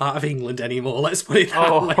particular part of England anymore, let's put it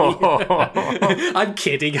that way. I'm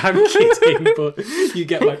kidding, but you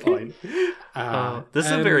get my point. This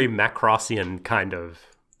is a very Macrossian kind of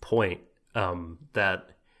point, that,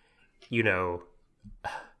 you know,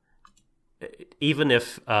 even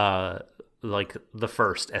if like the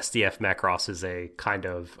first SDF Macross is a kind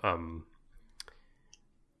of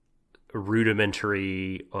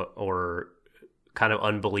rudimentary or kind of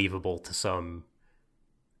unbelievable to some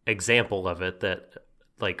example of it, that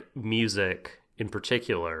like music in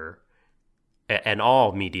particular and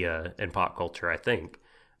all media and pop culture, I think,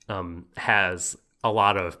 has a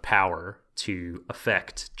lot of power to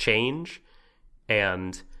affect change.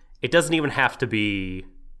 And it doesn't even have to be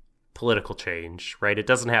political change, right? It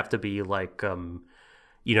doesn't have to be like,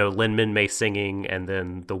 you know, Lin May singing and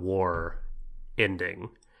then the war ending.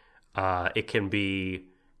 It can be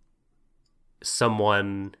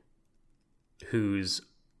someone whose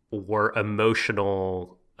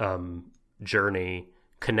emotional journey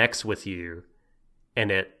connects with you,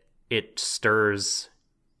 and it stirs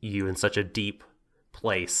you in such a deep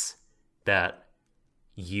place that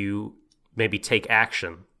you maybe take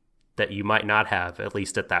action that you might not have, at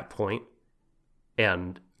least at that point.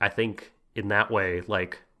 And I think in that way,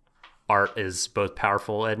 like, art is both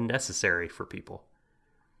powerful and necessary for people.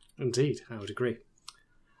 Indeed, I would agree.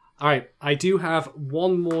 All right, I do have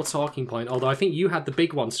one more talking point, although I think you had the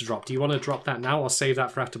big ones to drop. Do you want to drop that now or save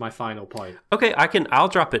that for after my final point? Okay, I'll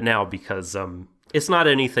drop it now because it's not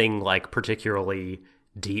anything like particularly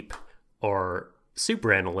deep or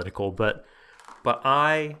super analytical, but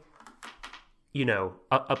I, you know,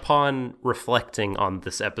 upon reflecting on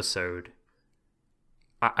this episode,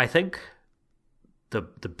 I think the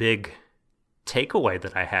big takeaway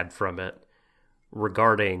that I had from it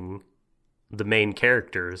regarding the main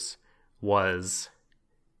characters was,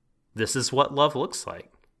 this is what love looks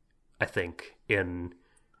like, I think, in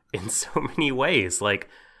so many ways. Like,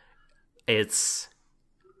 it's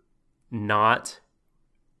not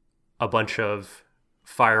a bunch of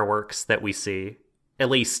fireworks that we see, at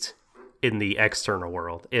least in the external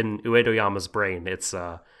world. In Uedoyama's brain, it's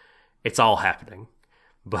all happening.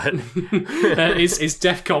 But it's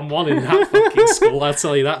DEFCON 1 in that fucking school, I'll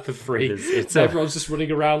tell you that for free. Everyone's just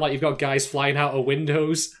running around like you've got guys flying out of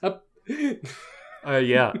windows.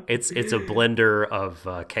 Yeah, it's a blender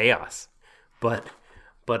of chaos. But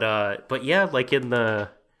yeah, like in the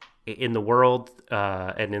world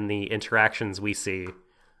and in the interactions we see,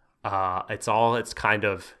 it's kind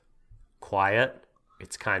of quiet,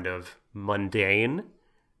 it's kind of mundane,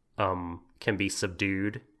 can be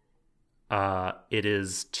subdued. It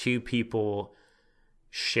is two people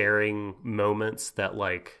sharing moments that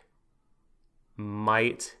like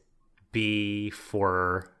might be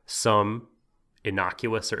for some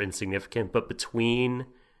innocuous or insignificant, but between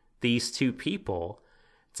these two people,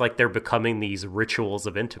 it's like they're becoming these rituals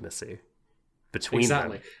of intimacy between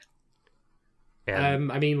them.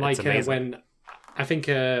 I mean, like when I think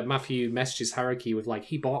Matthew messages Haruki with like,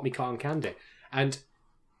 he bought me cotton candy, and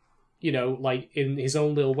you know, like in his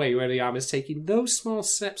own little way, Uenoyama's taking those small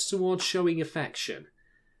steps towards showing affection.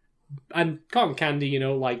 And cotton candy, you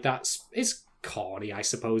know, like it's corny, I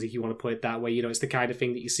suppose, if you want to put it that way. You know, it's the kind of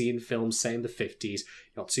thing that you see in films, say in the 50s. You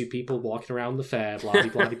got two people walking around the fair, blah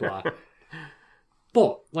blah blah.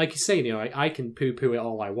 But like you say, you know, I can poo-poo it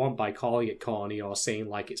all I want by calling it corny or saying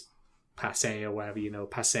like it's passé or whatever, you know,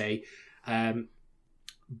 passé.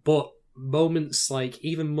 But moments like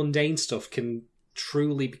even mundane stuff can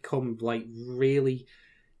truly become like really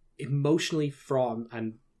emotionally fraught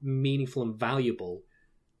and meaningful and valuable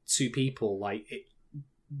to people. Like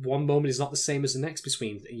one moment is not the same as the next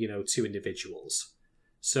between, you know, two individuals.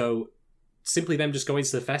 So simply them just going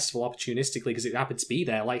to the festival opportunistically because it happened to be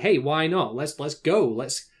there, like, hey, why not? Let's go.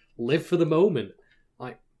 Let's live for the moment.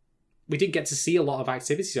 Like, we didn't get to see a lot of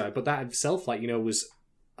activities, but that itself, like, you know, was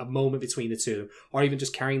a moment between the two, or even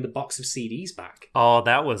just carrying the box of CDs back. Oh,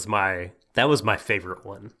 that was my favorite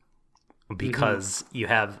one, because you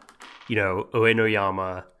have, you know,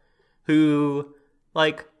 Uenoyama, who,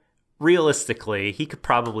 like, realistically, he could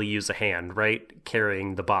probably use a hand, right,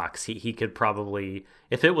 carrying the box. He could probably,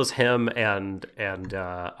 if it was him and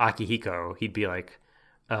Akihiko, he'd be like,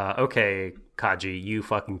 okay, Kaji, you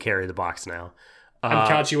fucking carry the box now. And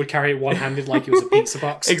Kaji would carry it one-handed like it was a pizza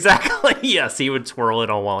box. Exactly, yes, he would twirl it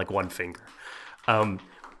on one finger.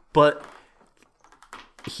 But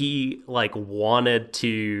he, like, wanted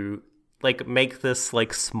to, like, make this,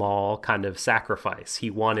 like, small kind of sacrifice. He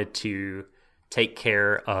wanted to take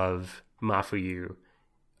care of Mafuyu,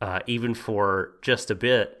 even for just a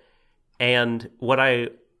bit. And what I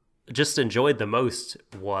just enjoyed the most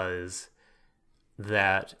was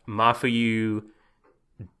that Mafuyu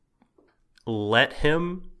let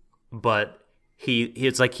him, but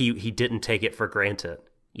it's like he didn't take it for granted.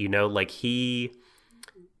 You know, like, he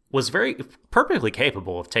was very perfectly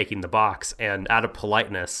capable of taking the box, and out of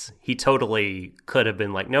politeness, he totally could have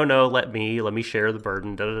been like, no, let me share the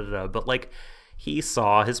burden, But, like, he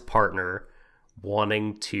saw his partner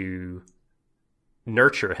wanting to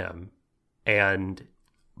nurture him, and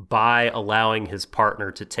by allowing his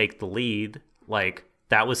partner to take the lead, like,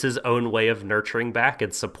 that was his own way of nurturing back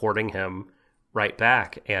and supporting him right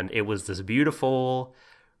back. And it was this beautiful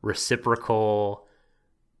reciprocal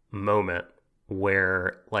moment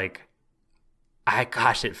where, like,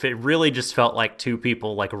 it really just felt like two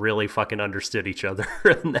people, like, really fucking understood each other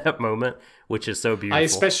in that moment, which is so beautiful. I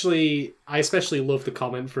especially love the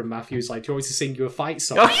comment from Matthew. He's like, "Do you want me to sing you a fight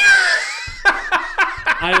song?" Oh, yeah!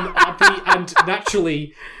 and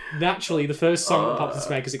naturally, the first song that pops into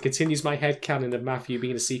my head, because it continues my headcanon of Matthew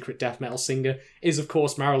being a secret death metal singer, is, of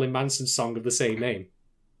course, Marilyn Manson's song of the same name.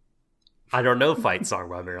 I don't know fight song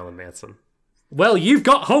by Marilyn Manson. Well, you've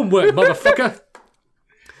got homework, motherfucker.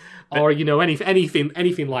 Or, you know,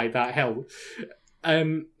 anything like that. Hell,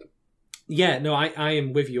 yeah, no, I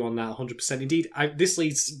am with you on that 100%. Indeed, this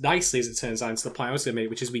leads nicely, as it turns out, into the point I was going to make,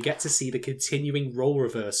 which is we get to see the continuing role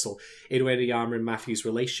reversal in Uenoyama and Matthew's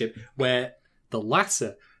relationship, where the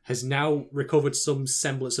latter has now recovered some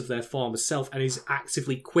semblance of their former self and is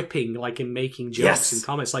actively quipping, like, in making jokes and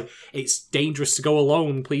comments, like, it's dangerous to go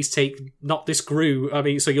alone, please take not this Gru, I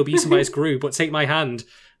mean, so you'll be eaten by this Gru, but take my hand.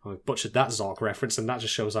 I butchered that Zork reference, and that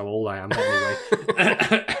just shows how old I am.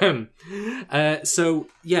 Anyway, so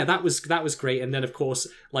yeah, that was great. And then, of course,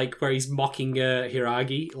 like, where he's mocking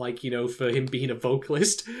Hiragi, like, you know, for him being a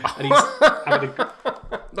vocalist, and he's having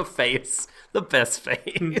the best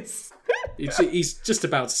face. He's just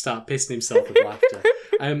about to start pissing himself with laughter.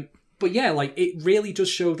 But yeah, like, it really does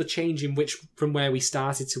show the change in which from where we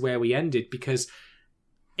started to where we ended, because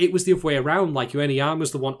it was the other way around. Like, Uenoyama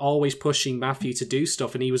was the one always pushing Matthew to do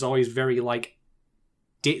stuff, and he was always very, like,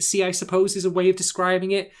 ditzy, I suppose, is a way of describing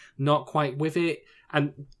it. Not quite with it.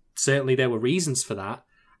 And certainly there were reasons for that.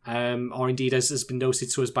 Or indeed, as has been noted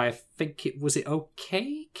to us by, I think was it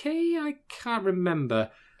OKK? I can't remember.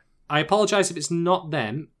 I apologise if it's not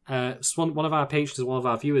them. One of our patrons, one of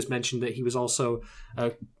our viewers, mentioned that he was also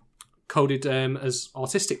coded as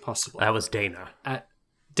autistic, possibly. That was Dana.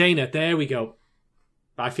 Dana, there we go.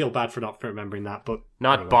 I feel bad for not remembering that, but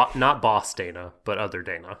not anyway. Not boss Dana, but other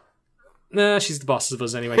Dana. Nah, she's the boss of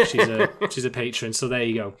us anyway. She's a patron, so there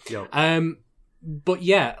you go. Yep. But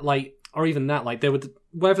yeah, like, or even that, like, there were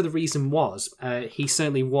whatever the reason was, he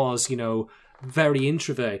certainly was, you know, very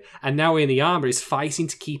introvert, and now Uenoyama is fighting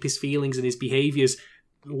to keep his feelings and his behaviours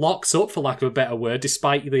locked up, for lack of a better word,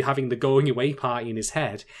 despite having the going away party in his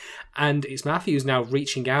head. And it's Matthew who's now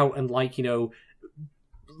reaching out and, like, you know,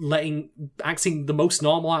 acting the most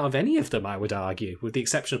normal out of any of them, I would argue, with the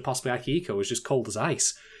exception of possibly Akihiko, who's just cold as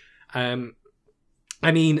ice.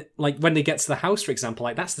 I mean, like, when they get to the house, for example,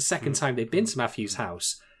 like, that's the second time they've been to Matthew's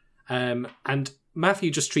house. And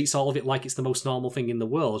Matthew just treats all of it like it's the most normal thing in the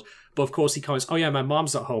world. But, of course, he comments, oh, yeah, my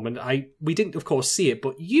mom's at home. And we didn't, of course, see it,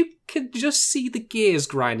 but you can just see the gears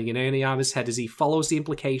grinding in Aoniyama's head as he follows the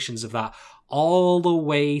implications of that all the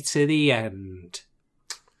way to the end.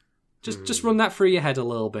 Just run that through your head a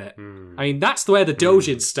little bit. I mean, that's where the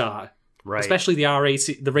doujins start. Right. Especially the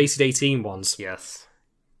the rated 18 ones. Yes.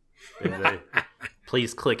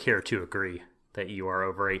 Please click here to agree that you are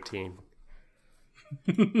over 18.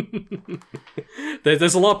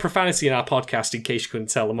 There's a lot of profanity in our podcast, in case you couldn't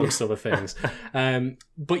tell, amongst other things.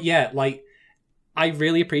 But yeah, like, I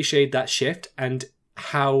really appreciate that shift and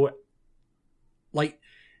how, like,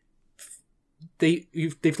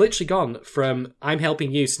 they've literally gone from I'm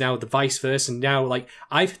helping you to now the vice versa. And now, like,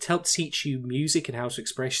 I've helped teach you music and how to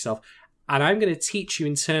express yourself, and I'm going to teach you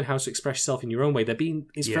in turn how to express yourself in your own way.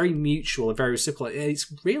 It's very mutual and very reciprocal.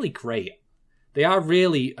 It's really great. They are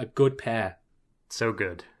really a good pair. So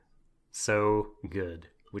good. So good.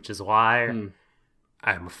 Which is why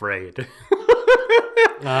I'm afraid.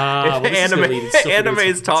 Anime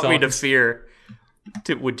has taught me to fear.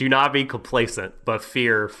 Do not be complacent, but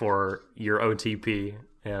fear for your OTP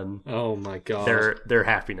and oh my god, their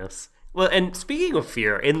happiness. Well, and speaking of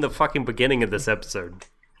fear, in the fucking beginning of this episode,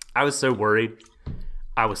 I was so worried.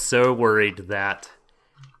 I was so worried that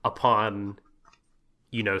upon,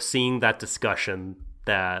 you know, seeing that discussion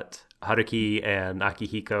that Haruki and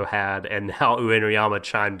Akihiko had, and how Uenoyama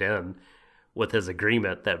chimed in with his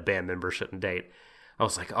agreement that band members shouldn't date, I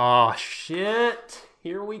was like, oh shit,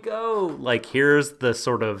 here we go. Like, here's the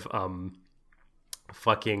sort of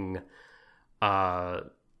fucking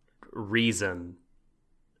reason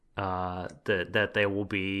that they will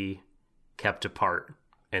be kept apart,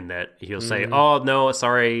 and that he'll say, oh no,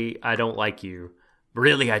 sorry, I don't like you.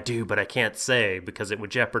 Really, I do, but I can't say because it would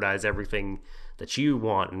jeopardize everything that you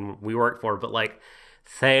want and we work for. But, like,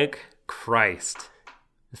 thank Christ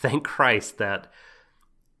that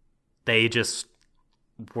they just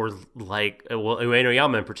were like, well,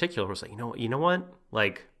 Uenoyama in particular was like, you know what?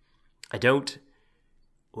 Like, I don't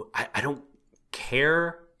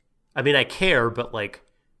care. I mean, I care, but, like,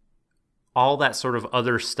 all that sort of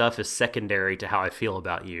other stuff is secondary to how I feel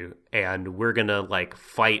about you, and we're gonna, like,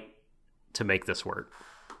 fight to make this work.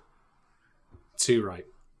 Too right.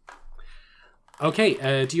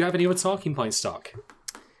 Okay, do you have any other talking points, Doc?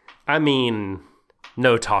 I mean,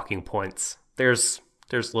 no talking points. There's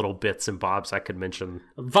little bits and bobs I could mention.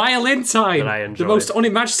 Violin Time! That I enjoyed. The most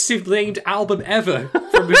unimaginative named album ever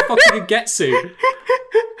from fucking Getsu.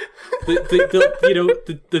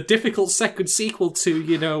 The difficult second sequel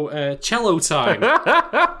to, Cello Time.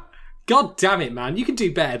 God damn it, man. You can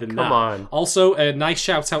do better than that. Come on. Also, a nice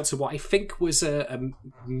shout out to what I think was a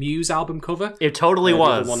Muse album cover. It totally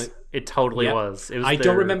was. It totally was. It was. I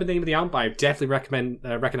don't remember the name of the album, but I definitely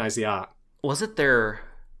recognize the art. Was it their...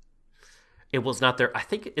 It was not their... I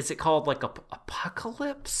think... Is it called, like,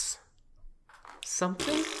 Apocalypse?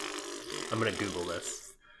 Something? I'm going to Google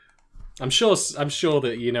this. I'm sure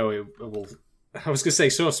that, it will... I was going to say,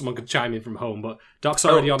 sure, someone could chime in from home, but Doc's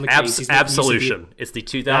already on the case. Absolution. It's the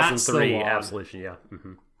 2003 Absolution, yeah.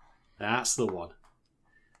 Mm-hmm. That's the one.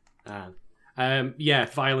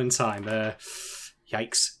 Violin Time.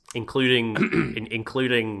 Yikes.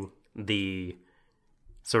 Including the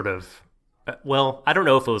sort of... well, I don't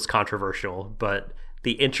know if it was controversial, but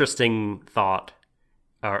the interesting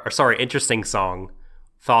interesting song,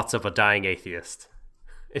 Thoughts of a Dying Atheist,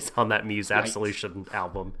 is on that Muse Absolution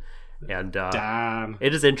album. And damn.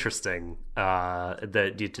 It is interesting. That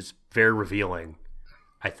it is very revealing,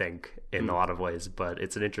 I think, in a lot of ways, but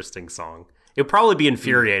it's an interesting song. It'll probably be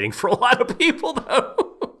infuriating for a lot of people, though.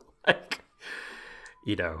 Like,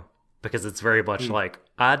 because it's very much like,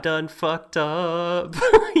 I done fucked up.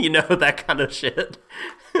 That kind of shit.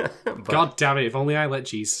 But, God damn it, if only I let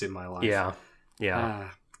Jesus in my life. Yeah.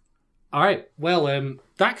 All right, well,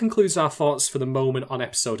 that concludes our thoughts for the moment on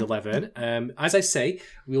episode 11. As I say,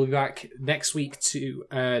 we'll be back next week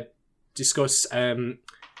to discuss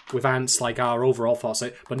with Ants, like, our overall thoughts.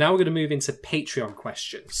 But now we're going to move into Patreon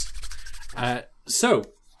questions. So,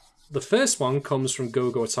 the first one comes from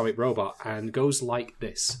GoGo Atomic Robot and goes like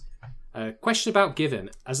this. Question about Given.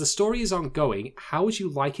 As the story is ongoing, how would you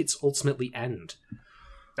like it to ultimately end?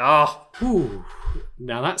 Oh. Ooh.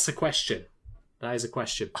 Now that's a question. That is a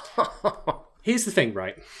question. Here's the thing,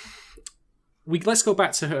 right? let's go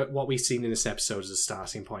back to what we've seen in this episode as a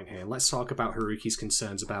starting point here. Let's talk about Haruki's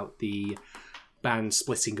concerns about the band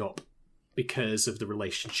splitting up because of the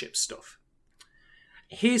relationship stuff.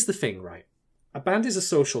 Here's the thing, right? A band is a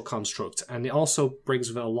social construct, and it also brings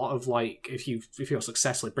with it a lot of, like, if you're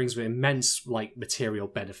successful, it brings with it immense, like, material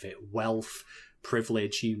benefit, wealth,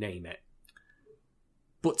 privilege, you name it.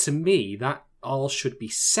 But to me, that all should be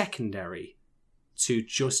secondary to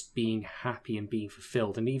just being happy and being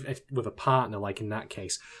fulfilled, and even if, with a partner, like in that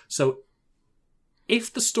case. So,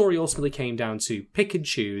 if the story ultimately came down to pick and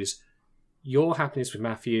choose your happiness with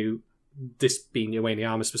Matthew, this being Wayne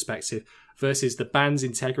Yama's perspective, versus the band's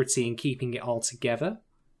integrity and keeping it all together,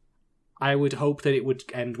 I would hope that it would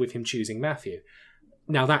end with him choosing Matthew.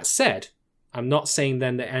 Now, that said, I'm not saying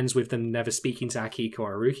then that it ends with them never speaking to Akiko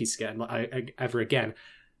or Haruki ever again.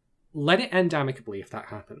 Let it end amicably if that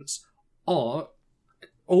happens. Or,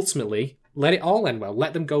 ultimately, let it all end well.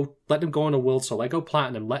 Let them go on a world tour. Let go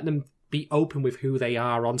platinum. Let them be open with who they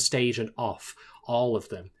are on stage and off. All of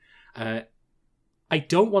them. I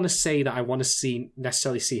don't want to say that I want to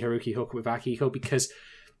necessarily see Haruki hook up with Akiko, because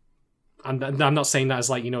I'm not saying that as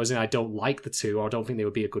like, as in I don't like the two or I don't think they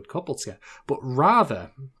would be a good couple together, but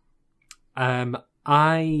rather,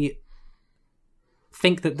 I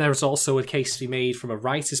think that there's also a case to be made from a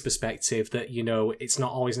writer's perspective that, it's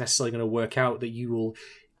not always necessarily going to work out, that you will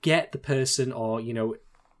get the person or,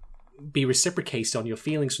 be reciprocated on your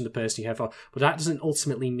feelings from the person you have, but that doesn't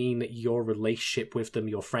ultimately mean that your relationship with them,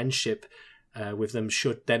 your friendship with them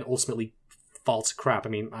should then ultimately fall to crap. I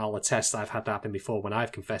mean, I'll attest that I've had that happen before when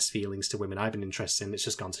I've confessed feelings to women I've been interested in. It's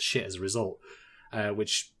just gone to shit as a result,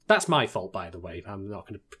 which that's my fault, by the way. I'm not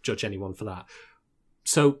going to judge anyone for that.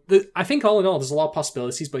 So I think all in all, there's a lot of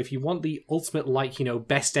possibilities, but if you want the ultimate,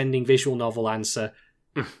 best ending visual novel answer,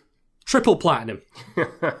 triple platinum.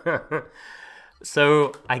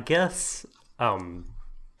 So I guess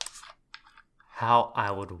how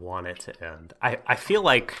I would want it to end. I feel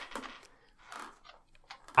like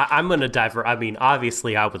I'm going to divert. I mean,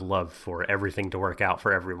 obviously, I would love for everything to work out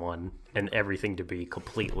for everyone and everything to be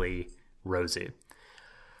completely rosy.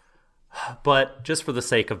 But just for the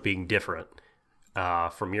sake of being different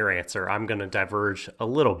from your answer, I'm going to diverge a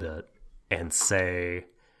little bit and say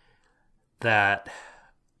that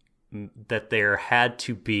there had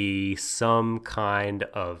to be some kind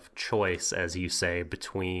of choice, as you say,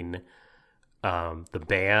 between the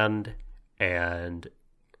band and,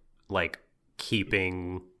 like,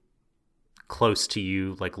 keeping close to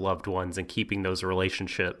you, like, loved ones, and keeping those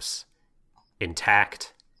relationships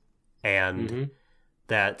intact. And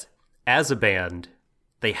that as a band,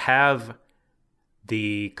 they have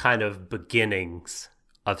the kind of beginnings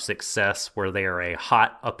of success where they are a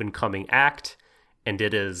hot up-and-coming act, and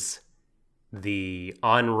it is the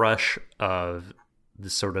onrush of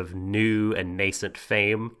the sort of new and nascent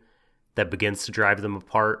fame that begins to drive them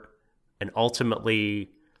apart. And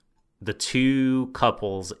ultimately, the two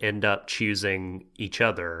couples end up choosing each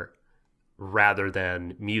other rather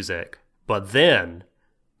than music. But then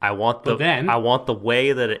I want the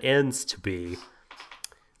way that it ends to be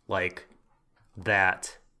like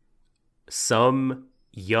that some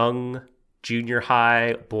young junior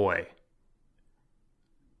high boy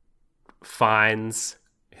finds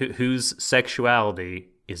whose sexuality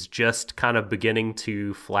is just kind of beginning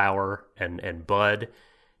to flower and bud,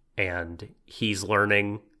 and he's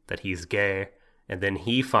learning that he's gay, and then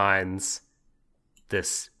he finds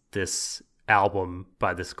this album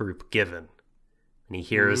by this group Given, and he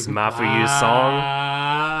hears Mafuyu's song,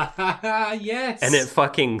 yes, and it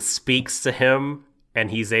fucking speaks to him,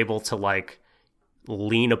 and he's able to like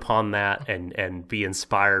lean upon that and be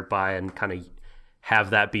inspired by and kind of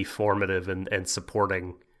have that be formative and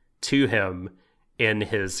supporting to him in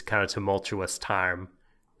his kind of tumultuous time.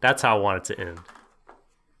 That's how I want it to end.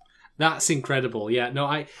 That's incredible. Yeah, no,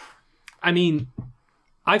 I mean,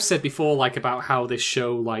 I've said before, like, about how this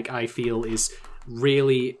show, like, I feel is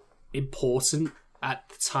really important at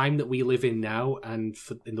the time that we live in now, and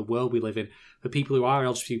in the world we live in, for people who are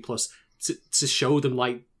LGBT+, to show them,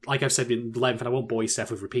 like I've said in length, and I won't bore you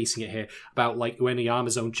Steph with repeating it here, about, like,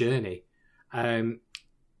 Uenoyama's own journey.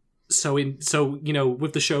 So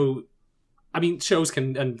with the show, I mean, shows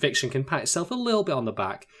and fiction can pat itself a little bit on the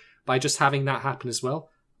back by just having that happen as well.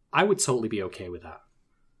 I would totally be okay with that.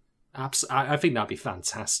 I think that'd be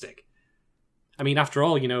fantastic. I mean, after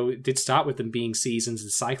all, it did start with them being seasons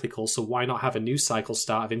and cyclical, so why not have a new cycle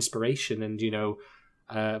start of inspiration and,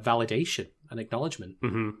 validation and acknowledgement?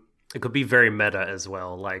 Mm-hmm. It could be very meta as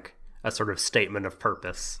well, like a sort of statement of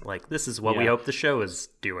purpose. Like, this is what we hope the show is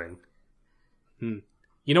doing.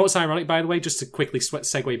 You know what's ironic, by the way, just to quickly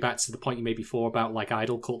segue back to the point you made before about like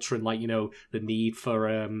idol culture and like, you know, the need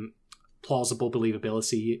for plausible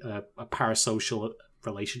believability, a parasocial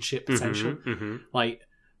relationship potential. Like,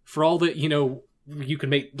 for all that, you know, you can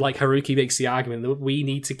make, like Haruki makes the argument that we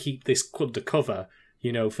need to keep this undercover,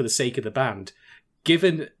 you know, for the sake of the band.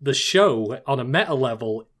 Given the show on a meta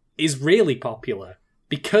level is really popular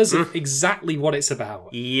because of exactly what it's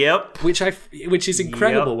about. Yep. Which is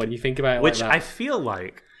incredible when you think about it. Which like that. I feel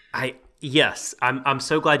like I'm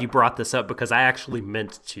so glad you brought this up because I actually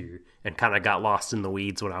meant to and kind of got lost in the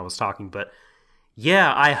weeds when I was talking. But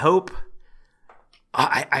yeah, I hope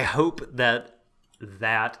that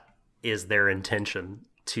is their intention,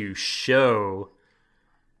 to show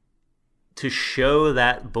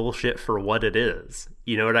that bullshit for what it is.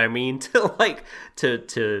 You know what I mean? To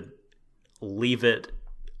leave it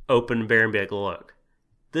open, bare, and be like, look,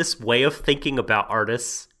 this way of thinking about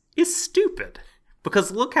artists is stupid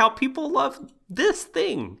because look how people love this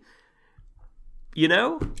thing. You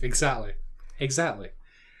know? Exactly.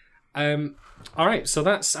 All right, so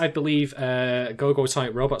that's, I believe, Go-Go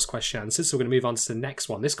Atomic Robots question answered. So we're going to move on to the next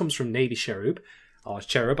one. This comes from Navy Cherub.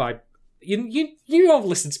 You have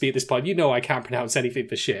listened to me at this point. You know I can't pronounce anything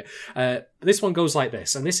for shit. This one goes like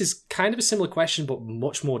this, and this is kind of a similar question, but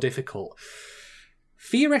much more difficult.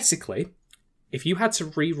 Theoretically, if you had to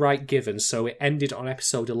rewrite Given so it ended on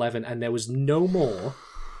episode 11 and there was no more,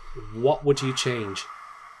 what would you change?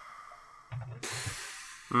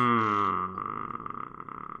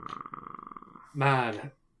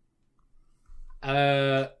 Man.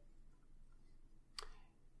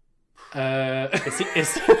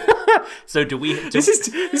 So do we? This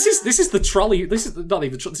is the trolley. This is not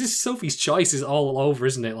even. This is Sophie's Choice is all over,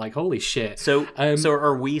 isn't it? Like, holy shit. So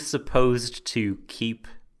are we supposed to keep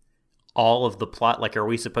all of the plot? Like, are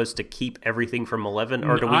we supposed to keep everything from 11,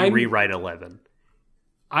 or do we rewrite 11?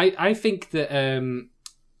 I think that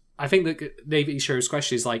David Ishiro's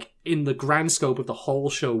question is like, in the grand scope of the whole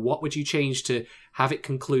show, what would you change to have it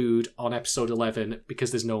conclude on episode 11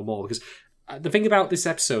 because there's no more? Because the thing about this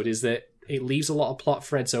episode is that it leaves a lot of plot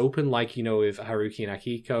threads open, like, you know, with Haruki and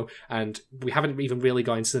Akiko, and we haven't even really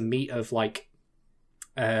gone into the meat of, like,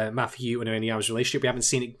 Matthew and Oniyama's relationship. We haven't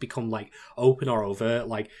seen it become, like, open or overt.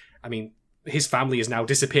 Like, I mean, his family has now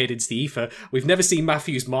disappeared into the ether. We've never seen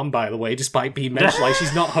Matthew's mom, by the way, despite being mentioned, like,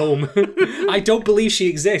 she's not home. I don't believe she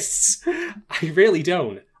exists. I really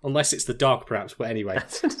don't. Unless it's the dog, perhaps, but anyway.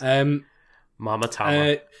 Mama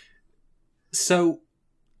Tama. So,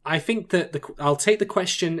 I think that I'll take the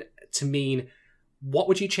question to mean, what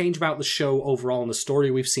would you change about the show overall and the story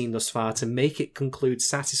we've seen thus far to make it conclude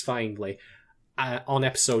satisfyingly on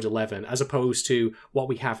episode 11, as opposed to what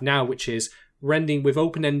we have now, which is ending with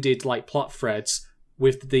open-ended like plot threads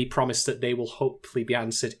with the promise that they will hopefully be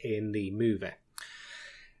answered in the movie.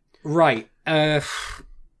 Right.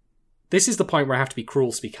 This is the point where I have to be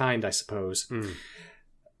cruel to be kind, I suppose.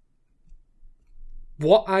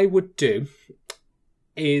 What I would do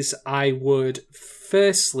is I would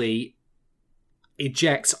firstly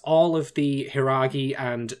eject all of the Hiragi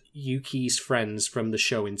and Yuki's friends from the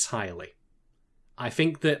show entirely. I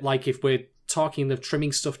think that, like, if we're talking of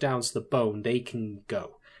trimming stuff down to the bone, they can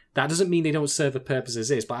go. That doesn't mean they don't serve a purpose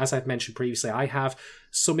as is, but as I've mentioned previously, I have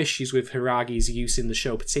some issues with Hiragi's use in the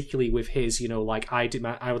show, particularly with his, you know, like, I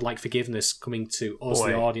would like forgiveness coming to us,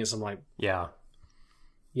 the audience. I'm like...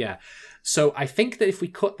 Yeah. So I think that if we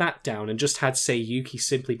cut that down and just had, say, Yuki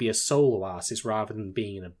simply be a solo artist rather than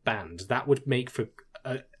being in a band, that would make for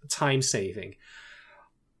time saving.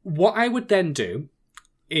 What I would then do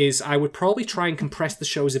is I would probably try and compress the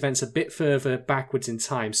show's events a bit further backwards in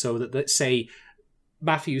time so that, let's say,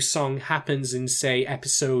 Matthew's song happens in, say,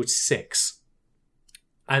 episode 6.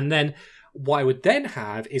 And then what I would then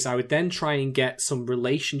have is I would then try and get some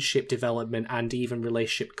relationship development and even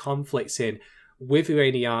relationship conflicts in with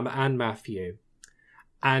Oniyama and Matthew.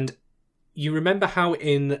 And you remember how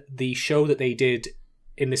in the show that they did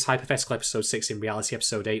in this hypothetical episode 6, in reality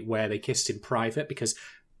episode 8, where they kissed in private because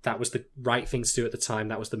that was the right thing to do at the time,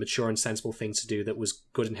 that was the mature and sensible thing to do, that was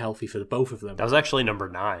good and healthy for the both of them. That was actually number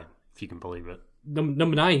 9, if you can believe it.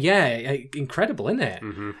 Number 9, yeah. Incredible, isn't it?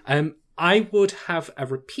 Mm-hmm. I would have a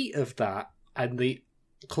repeat of that and the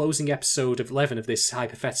closing episode of 11 of this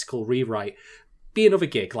hypothetical rewrite be another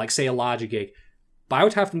gig, like, say, a larger gig. But I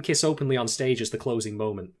would have them kiss openly on stage as the closing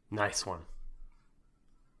moment. Nice one.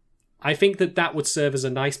 I think that would serve as a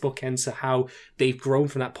nice bookend to how they've grown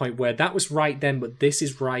from that point where that was right then, but this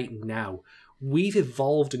is right now. We've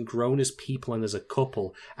evolved and grown as people and as a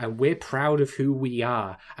couple, and we're proud of who we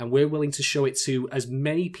are, and we're willing to show it to as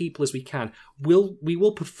many people as we can. We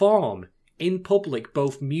will perform in public,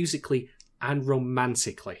 both musically and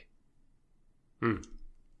romantically?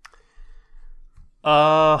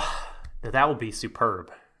 That would be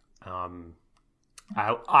superb.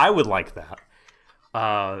 I would like that.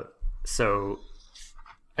 So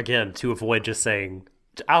again, to avoid just saying,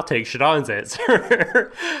 I'll take Shadon's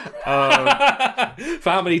answer. For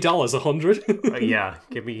how many dollars? 100? Yeah,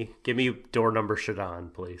 give me door number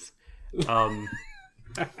Shadon, please.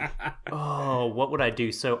 What would I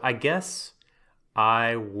do? So I guess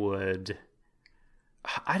I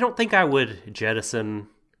don't think I would jettison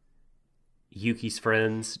Yuki's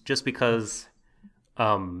friends, just because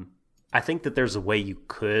I think that there's a way you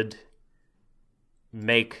could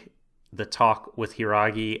make the talk with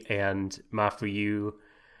Hiragi and Mafuyu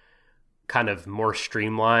kind of more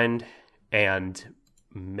streamlined and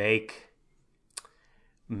make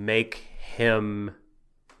that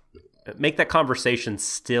conversation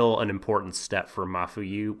still an important step for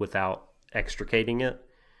Mafuyu without extricating it.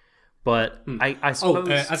 But I suppose...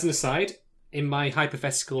 as an aside, in my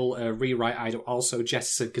hypothetical rewrite, I'd also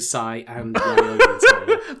jettison Kasai and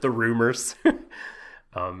Yayoi. The rumors.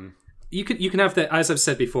 You can have the, as I've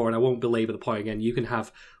said before, and I won't belabor the point again, you can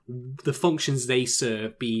have the functions they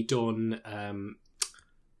serve be done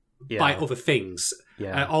by other things.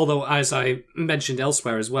 Yeah. Although, as I mentioned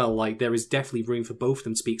elsewhere as well, like there is definitely room for both of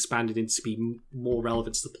them to be expanded into to be more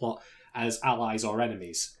relevant to the plot as allies or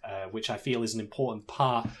enemies, which I feel is an important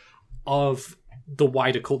part of the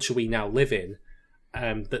wider culture we now live in,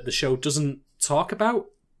 that the show doesn't talk about.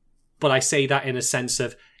 But I say that in a sense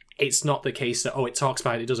of, it's not the case that, it talks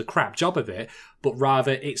about it does a crap job of it, but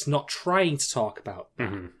rather it's not trying to talk about that.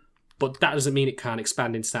 Mm-hmm. But that doesn't mean it can't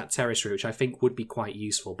expand into that territory, which I think would be quite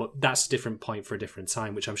useful. But that's a different point for a different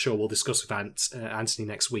time, which I'm sure we'll discuss with Anthony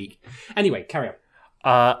next week. Anyway, carry on.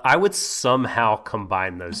 I would somehow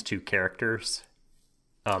combine those two characters.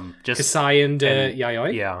 Just Kasai and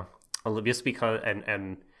Yayoi? Yeah. Just because,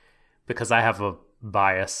 and because I have a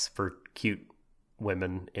bias for cute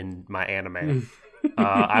women in my anime.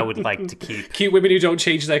 I would like to keep cute women who don't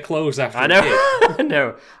change their clothes after. I know.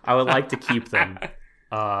 No, I would like to keep them.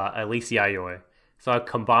 At least Yayoi. So I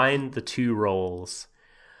combine the two roles.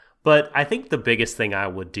 But I think the biggest thing I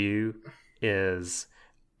would do is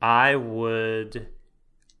I would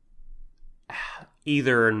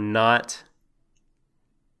either not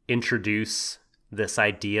introduce this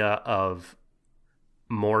idea of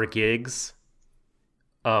more gigs,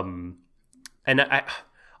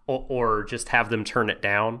 or just have them turn it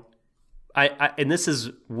down. And this is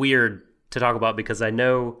weird to talk about because I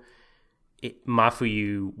know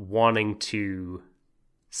Mafuyu wanting to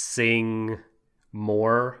sing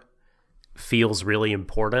more feels really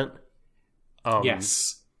important.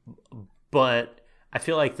 Yes. But I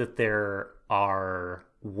feel like that there are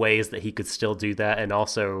ways that he could still do that, and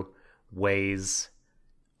also ways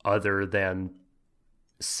other than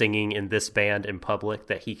singing in this band in public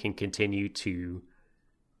that he can continue to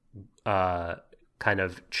kind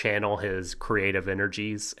of channel his creative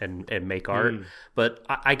energies and make art. But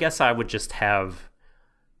I guess I would just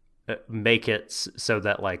make it so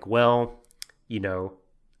that, like, well, the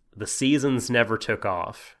seasons never took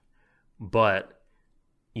off, but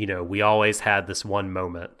we always had this one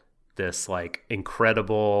moment, this like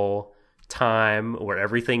incredible time where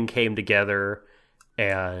everything came together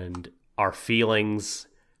and our feelings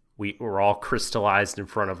were all crystallized in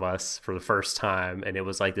front of us for the first time, and it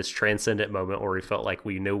was like this transcendent moment where we felt like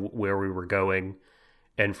we knew where we were going,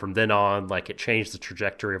 and from then on, like, it changed the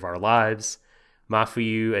trajectory of our lives.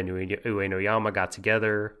 Mafuyu and Uenoyama got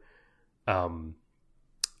together.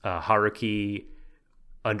 Haruki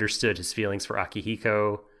understood his feelings for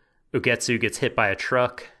Akihiko. Ugetsu gets hit by a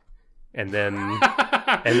truck, and then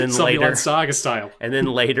later Saga style. And then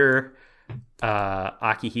later,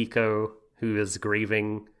 Akihiko, who is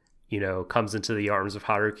grieving, comes into the arms of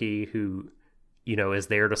Haruki, who, is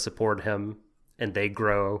there to support him, and they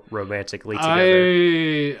grow romantically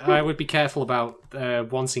together. I would be careful about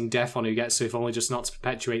wanting death on Ugetsu, if only just not to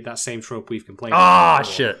perpetuate that same trope we've complained about.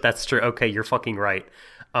 Shit, that's true. Okay, you're fucking right.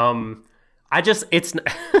 It's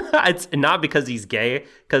it's not because he's gay,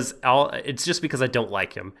 it's just because I don't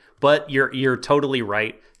like him. But you're totally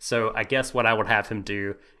right. So I guess what I would have him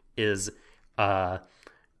do is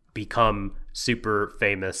become super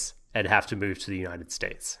famous and have to move to the United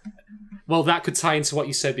States. Well, that could tie into what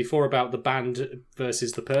you said before about the band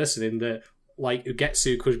versus the person, in that like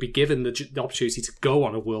Ugetsu could be given the opportunity to go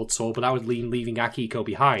on a world tour, but that would mean leaving Akihiko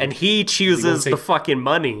behind. And he chooses the fucking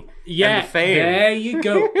money and the fame. There you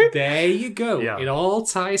go. There you go. Yeah. It all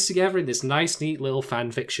ties together in this nice, neat little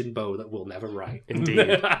fan fiction bow that we'll never write.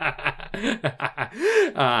 Indeed.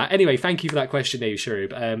 Anyway, thank you for that question, Dave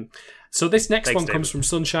Sharub. So this next Thanks, one comes from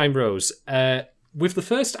Sunshine Rose. With the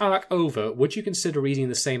first arc over, would you consider reading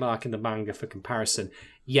the same arc in the manga for comparison?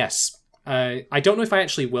 Yes. I don't know if I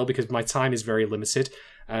actually will because my time is very limited.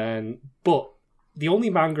 But the only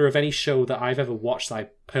manga of any show that I've ever watched that I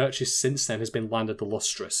purchased since then has been Land of the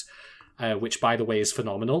Lustrous, which, by the way, is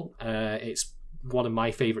phenomenal. It's one of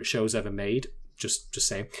my favourite shows ever made. Just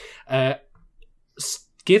saying.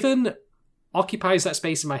 Given occupies that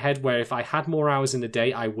space in my head where if I had more hours in the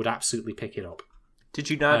day, I would absolutely pick it up. Did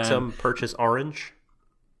you not purchase Orange?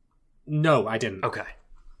 No, I didn't. Okay.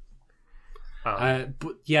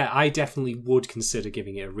 But yeah, I definitely would consider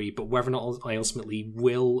giving it a read, but whether or not I ultimately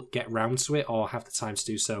will get round to it or have the time to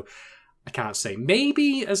do so, I can't say.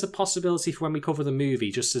 Maybe as a possibility for when we cover the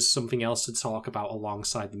movie, just as something else to talk about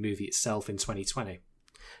alongside the movie itself in 2020.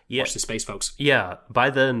 Yeah. Watch this space, folks. Yeah,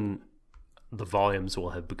 by then the volumes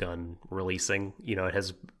will have begun releasing. You know, it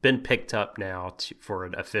has been picked up now for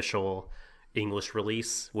an official English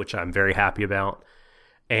release, which I'm very happy about.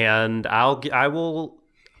 And I will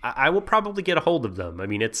probably get a hold of them. I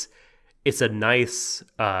mean, it's a nice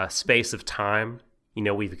space of time. You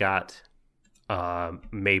know, we've got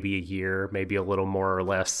maybe a year, maybe a little more or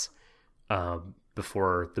less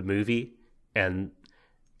before the movie, and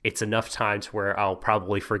it's enough time to where I'll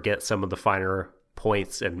probably forget some of the finer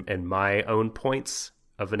points and my own points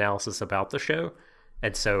of analysis about the show.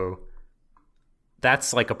 And so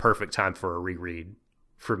that's like a perfect time for a reread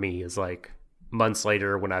for me, is like months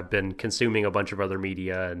later when I've been consuming a bunch of other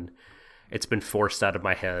media and it's been forced out of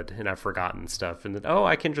my head and I've forgotten stuff, and then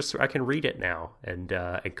I can read it now and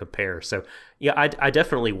compare. So yeah, I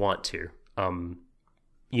definitely want to.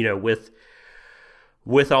 You know,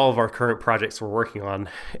 with all of our current projects we're working on,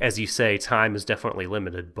 as you say, time is definitely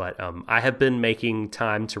limited, but I have been making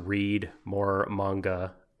time to read more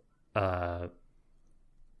manga. Not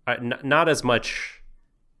as much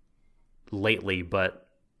lately, but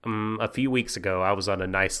a few weeks ago I was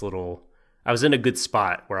on I was in a good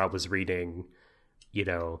spot where I was reading, you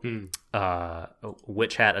know,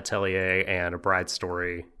 Witch Hat Atelier and A Bride's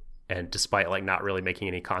Story, and despite like not really making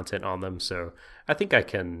any content on them, so I think I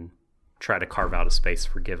can try to carve out a space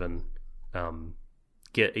for Given,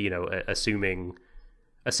 assuming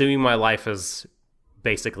my life is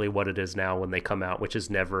basically what it is now when they come out, which is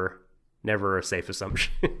never a safe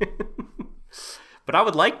assumption. But I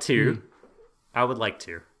would like to.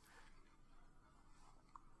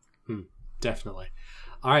 Definitely.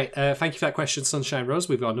 All right, thank you for that question, Sunshine Rose.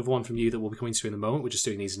 We've got another one from you that we'll be coming to in a moment. We're just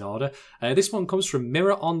doing these in order. This one comes from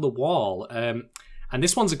Mirror on the Wall. And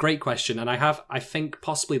this one's a great question, and I think,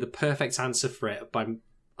 possibly the perfect answer for it. But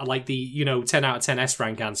I like the, 10 out of 10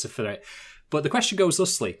 S-rank answer for it. But the question goes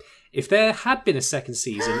thusly. If there had been a second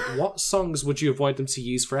season, what songs would you avoid them to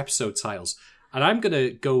use for episode titles? And I'm going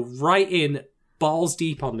to go right in, balls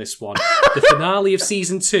deep on this one. The finale of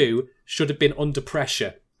season 2 should have been Under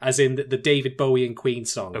Pressure, as in the David Bowie and Queen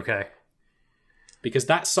song. Okay. Because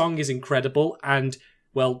that song is incredible, and,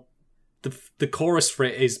 well, the chorus for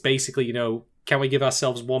it is basically, can we give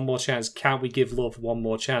ourselves one more chance? Can't we give love one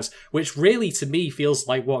more chance? Which really, to me, feels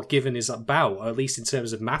like what Given is about, or at least in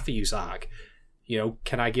terms of Matthew's arc.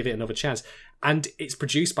 Can I give it another chance? And it's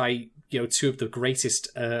produced by, two of the greatest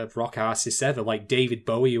rock artists ever, like David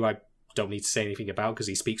Bowie, who I don't need to say anything about because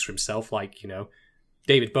he speaks for himself,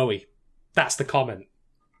 David Bowie. That's the comment.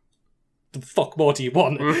 The fuck more do you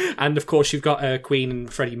want? And, of course, you've got Queen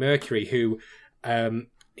and Freddie Mercury, who...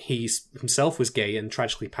 he himself was gay and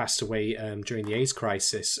tragically passed away during the AIDS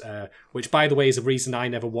crisis, which, by the way, is a reason I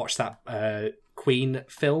never watched that Queen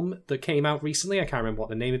film that came out recently. I can't remember what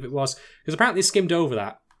the name of it was, because apparently they skimmed over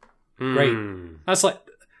that. Great.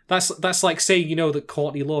 That's like saying, that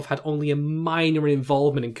Courtney Love had only a minor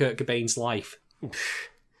involvement in Kurt Cobain's life.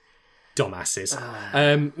 Dumbasses.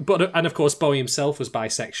 And of course, Bowie himself was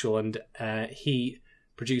bisexual, and he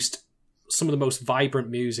produced some of the most vibrant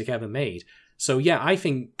music ever made. So yeah, I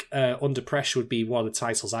think Under Pressure would be one of the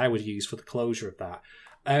titles I would use for the closure of that.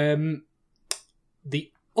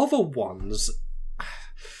 The other ones,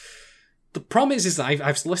 the problem is that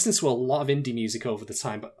I've listened to a lot of indie music over the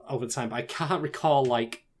time, but I can't recall,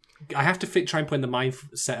 I have to try and put in the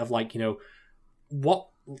mindset of what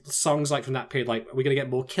songs from that period, are we going to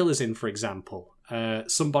get more Killers in, for example?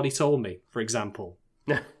 Somebody Told Me, for example.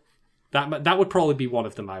 That would probably be one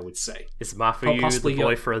of them, I would say. Is Mafuyu the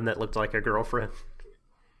boyfriend that looked like a girlfriend?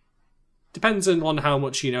 Depends on how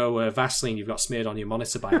much, Vaseline you've got smeared on your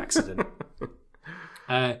monitor by accident.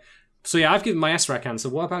 So yeah, I've given my SRAC answer.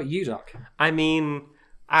 What about you, Doc? I mean,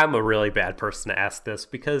 I'm a really bad person to ask this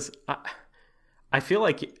because I feel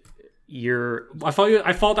like you're... I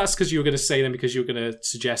thought that's because you were going to say them because you were going to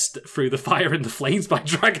suggest Through the Fire and the Flames by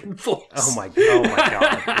Dragon Force. Oh my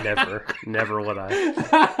God. Never would I.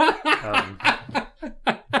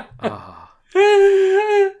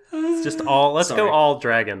 It's just all... Let's go all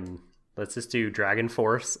Dragon. Let's just do Dragon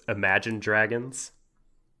Force, Imagine Dragons.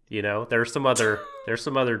 There's some other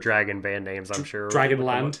dragon band names, I'm sure.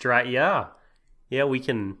 Dragonland. Yeah, we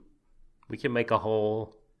can make a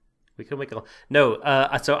whole...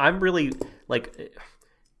 So I'm really, like...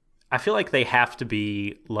 I feel like they have to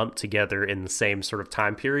be lumped together in the same sort of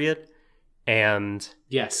time period. And...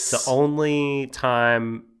 Yes. The only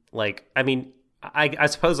time, I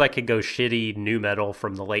suppose I could go shitty nu metal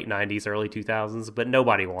from the late 90s, early 2000s, but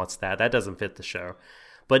nobody wants that. That doesn't fit the show.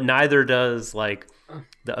 But neither does, the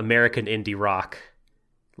American indie rock,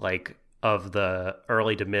 of the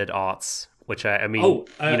early to mid-aughts, which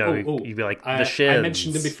you'd be like, the Shins. I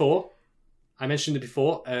mentioned it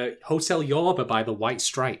before. Hotel Yorba by the White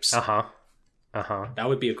Stripes. That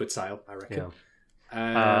would be a good title, I reckon.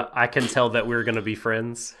 Yeah. I can tell that we're going to be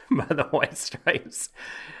friends by the White Stripes.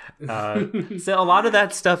 So a lot of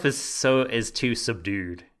that stuff is too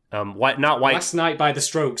subdued. Last Night by the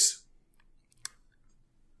Strokes.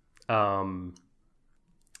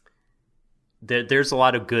 There's a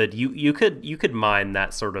lot of good. You could mine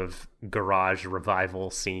that sort of garage revival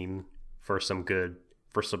scene for some good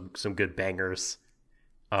bangers.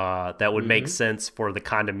 That would make sense for the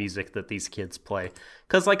kind of music that these kids play.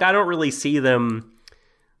 Because I don't really see them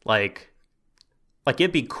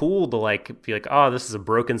it'd be cool to be like, oh, this is a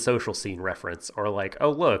Broken Social Scene reference, or oh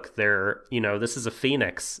look, they're this is a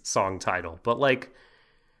Phoenix song title, but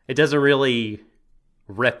it doesn't really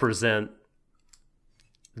represent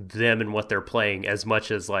them and what they're playing as much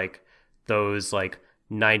as those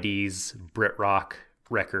 90s Brit rock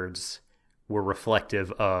records were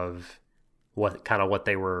reflective of what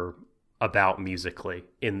they were about musically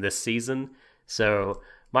in this season. So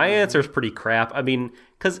my answer is pretty crap. I mean,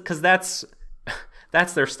 because that's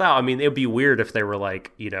their style. I mean, it would be weird if they were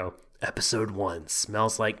episode 1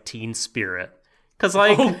 smells like Teen Spirit, because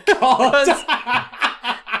oh god,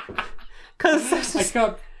 because I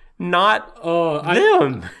can't. Not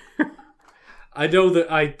them. I know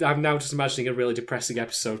that I'm now just imagining a really depressing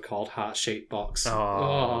episode called Heart Shaped Box.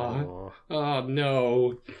 Oh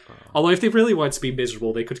no. Although if they really wanted to be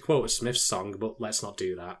miserable, they could quote a Smiths song, but let's not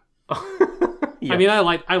do that. Yeah. I mean, I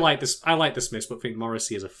like the Smiths, but think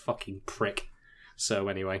Morrissey is a fucking prick. So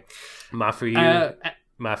anyway, My For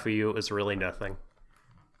You is really nothing.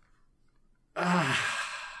 That's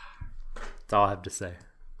all I have to say.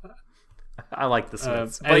 I like the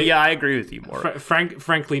Smiths, but yeah, I agree with you more.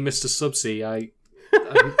 Frankly, Mr. Subsea,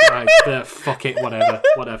 fuck it,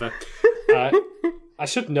 whatever. I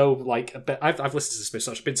should know, I've listened to the Smiths.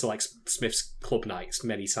 I've been to Smiths club nights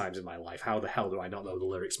many times in my life. How the hell do I not know the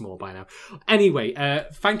lyrics more by now? Anyway,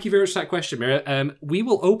 thank you very much for that question, Mira. We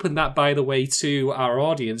will open that, by the way, to our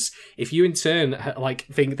audience. If you in turn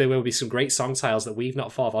think there will be some great song titles that we've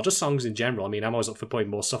not thought of, or just songs in general. I mean, I'm always up for putting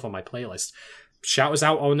more stuff on my playlist. Shout us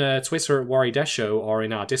out on Twitter at Warry Death Show, or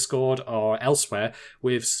in our Discord or elsewhere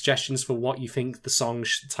with suggestions for what you think the song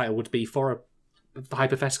title would be for a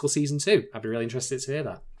hypothetical season 2. I'd be really interested to hear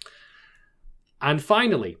that. And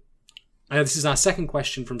finally, this is our second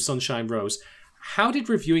question from Sunshine Rose. How did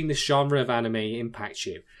reviewing this genre of anime impact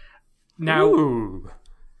you? Now,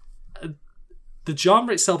 the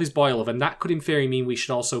genre itself is boil over, and that could in theory mean we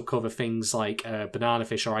should also cover things like Banana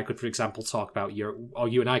Fish, or I could, for example, talk about you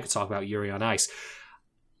and I could talk about Yuri on Ice.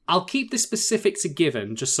 I'll keep this specific to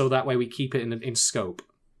Given, just so that way we keep it in scope.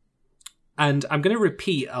 And I'm going to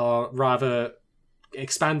repeat, or rather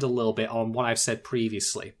expand a little bit on what I've said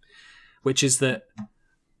previously, which is that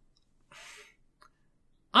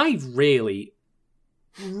I really,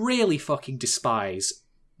 really fucking despise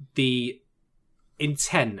the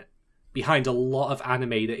intent behind a lot of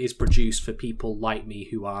anime that is produced for people like me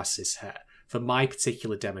who are cishet, for my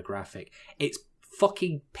particular demographic. It's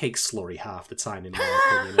fucking pig slurry half the time, in my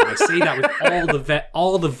opinion. And I say that with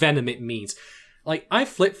all the venom it means. I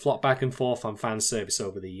flip-flop back and forth on fan service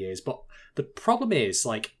over the years, but the problem is,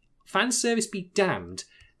 fan service be damned,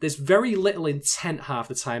 there's very little intent half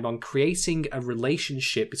the time on creating a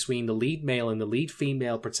relationship between the lead male and the lead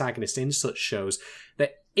female protagonist in such shows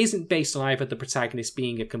that isn't based on either the protagonist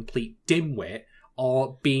being a complete dimwit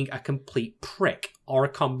or being a complete prick, or a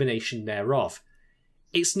combination thereof.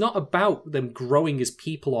 it's not about them growing as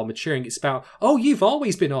people or maturing. It's about, oh, you've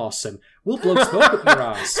always been awesome. We'll blow smoke up your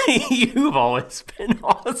ass. You've always been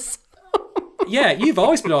awesome. Yeah, you've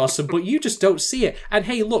always been awesome, but you just don't see it. And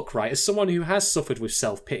hey, look, right, as someone who has suffered with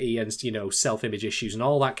self-pity and, self-image issues and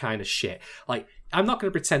all that kind of shit, like, I'm not going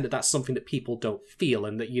to pretend that that's something that people don't feel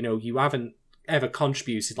and that, you haven't ever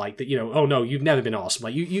contributed, like, that, oh no, you've never been awesome.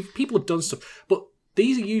 Like, people have done stuff, but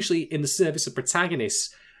these are usually in the service of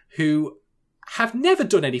protagonists who have never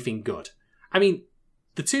done anything good. I mean,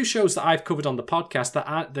 the two shows that I've covered on the podcast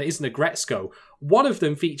that isn't a Gretzko, one of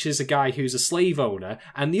them features a guy who's a slave owner,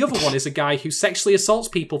 and the other one is a guy who sexually assaults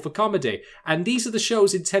people for comedy. And these are the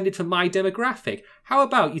shows intended for my demographic. How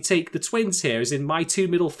about you take the twins here, as in my two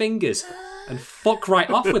middle fingers, and fuck right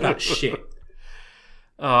off with that shit?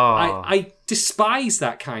 Oh. I despise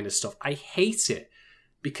that kind of stuff. I hate it,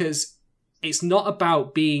 because it's not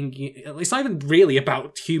about it's not even really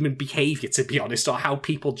about human behaviour, to be honest, or how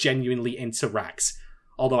people genuinely interact.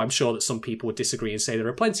 Although I'm sure that some people would disagree and say there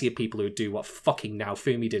are plenty of people who do what fucking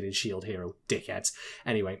Naofumi did in Shield Hero, dickheads.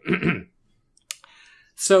 Anyway.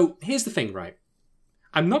 So, here's the thing, right?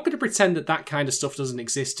 I'm not going to pretend that kind of stuff doesn't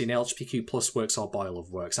exist in LGBTQ plus works or Boil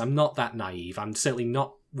of works. I'm not that naive. I'm certainly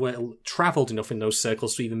not well travelled enough in those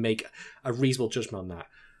circles to even make a reasonable judgment on that.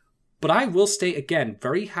 But I will state again,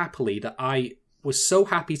 very happily, that I was so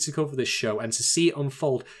happy to cover this show and to see it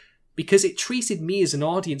unfold because it treated me as an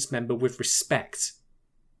audience member with respect.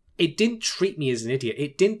 It didn't treat me as an idiot.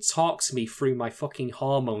 It didn't talk to me through my fucking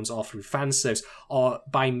hormones or through fan service or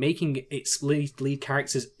by making its lead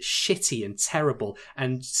characters shitty and terrible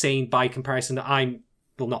and saying by comparison that I'm,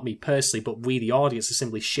 well, not me personally, but we, the audience, are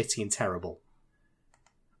simply shitty and terrible.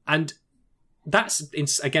 And that's,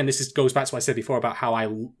 again, goes back to what I said before about how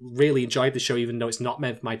I really enjoyed the show even though it's not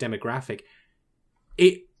meant for my demographic.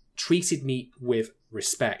 It treated me with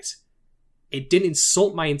respect. It didn't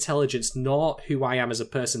insult my intelligence nor who I am as a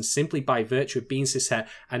person simply by virtue of being cishet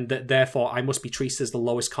and that therefore I must be treated as the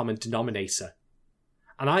lowest common denominator.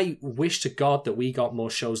 And I wish to God that we got more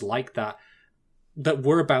shows like that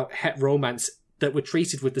were about het romance that were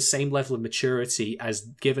treated with the same level of maturity as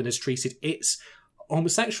Given has treated its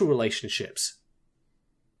homosexual relationships.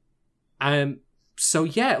 So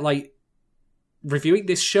yeah, like, reviewing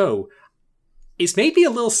this show, it's made me a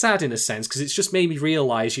little sad in a sense, because it's just made me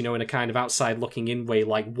realise, in a kind of outside looking in way,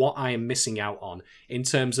 like, what I am missing out on in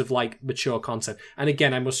terms of, like, mature content. And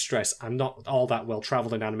again, I must stress, I'm not all that well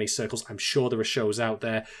travelled in anime circles. I'm sure there are shows out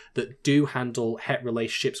there that do handle het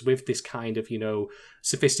relationships with this kind of,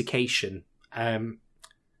 sophistication.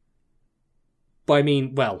 But I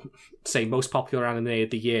mean, well, say most popular anime of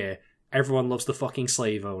the year, everyone loves the fucking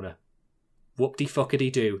slave owner.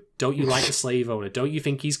 Whoop-de-fuckity do. Don't you like the slave owner? Don't you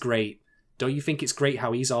think he's great? Don't you think it's great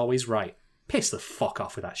how he's always right? Piss the fuck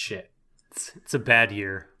off with that shit. It's a bad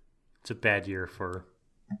year. It's a bad year for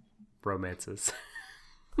romances.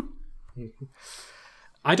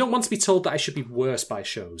 I don't want to be told that I should be worse by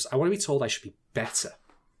shows. I want to be told I should be better.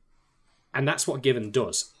 And that's what Given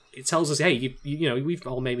does. It tells us, hey, we've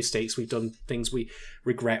all made mistakes. We've done things we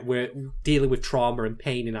regret. We're dealing with trauma and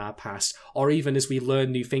pain in our past. Or even as we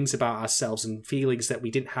learn new things about ourselves and feelings that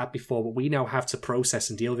we didn't have before, but we now have to process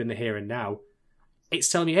and deal with in the here and now. It's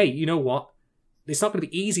telling me, hey, you know what? It's not going to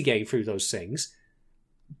be easy getting through those things,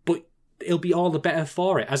 but it'll be all the better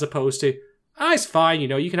for it, as opposed to, it's fine,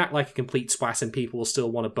 you can act like a complete twat and people will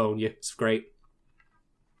still want to bone you. It's great.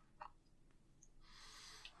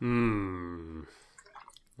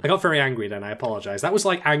 I got very angry then, I apologise. That was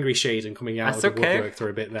like angry shade and coming out That's of the okay. woodwork for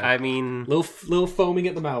a bit there. I mean... Little foaming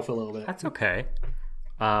at the mouth a little bit. That's okay.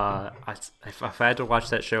 If I had to watch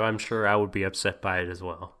that show, I'm sure I would be upset by it as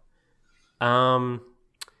well.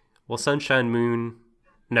 Well, Sunshine Moon...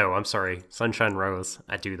 No, I'm sorry. Sunshine Rose.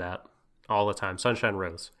 I do that all the time. Sunshine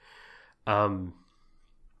Rose. I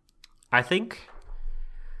think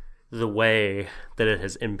the way that it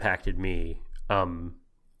has impacted me...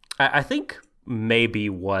 I think... maybe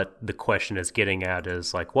what the question is getting at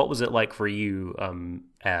is like, what was it like for you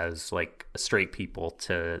as like straight people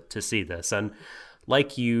to see this? And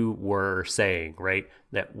like you were saying, right,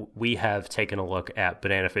 that we have taken a look at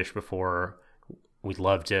Banana Fish before. We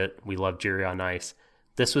loved it. We loved Jiri on Ice.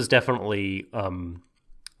 This was definitely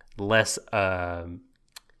less how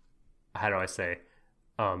do I say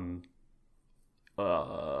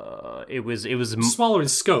it was smaller in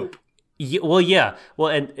scope. Yeah, well,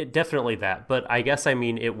 and definitely that. But I guess, I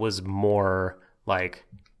mean, it was more like,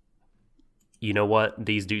 you know what?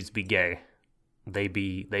 These dudes be gay. They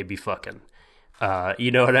be fucking.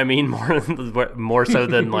 You know what I mean? More so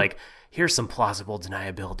than like, here's some plausible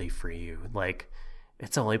deniability for you. Like,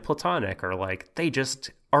 it's only platonic, or like, they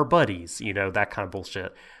just our buddies, that kind of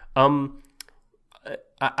bullshit.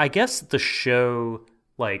 I guess the show,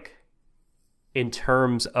 like, in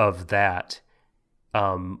terms of that,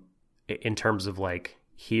 in terms of like,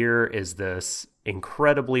 here is this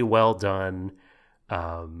incredibly well done,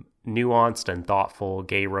 nuanced and thoughtful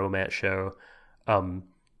gay romance show. Not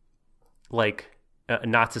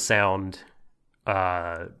to sound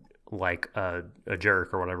like a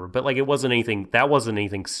jerk or whatever, but like, that wasn't anything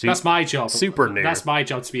that's my job. Super new. That's my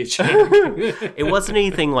job, to be a jerk. It wasn't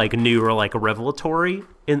anything like new or like revelatory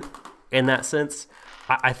in that sense.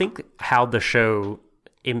 I think how the show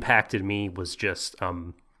impacted me was just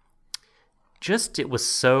it was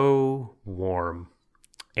so warm.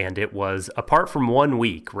 And it was, apart from 1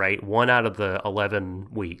 week, right? 1 out of the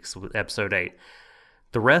 11 weeks with episode 8.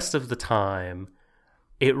 The rest of the time,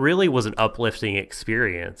 it really was an uplifting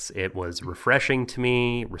experience. It was refreshing to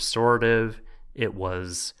me, restorative. It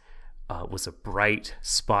was a bright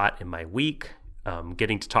spot in my week.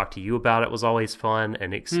 Getting to talk to you about it was always fun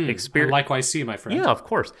and experience. Likewise, see you, my friend. Yeah, of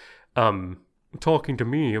course. Talking to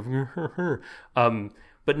me.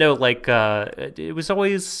 But no, like, it was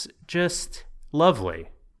always just lovely.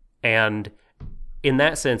 And in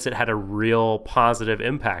that sense, it had a real positive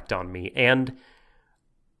impact on me. And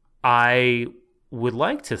I would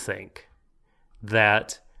like to think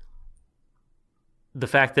that the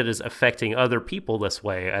fact that it's affecting other people this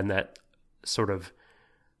way, and that sort of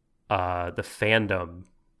the fandom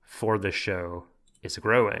for the show is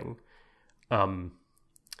growing,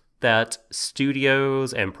 that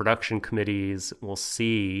studios and production committees will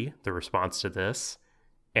see the response to this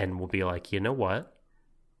and will be like, you know what?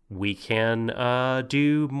 We can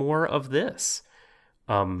do more of this.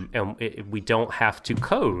 We don't have to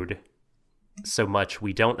code so much.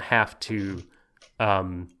 We don't have to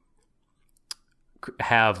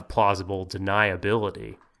have plausible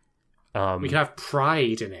deniability. We can have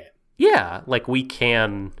pride in it. Yeah, like we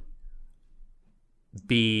can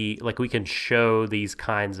show these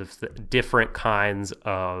kinds of different kinds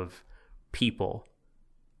of people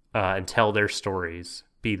and tell their stories,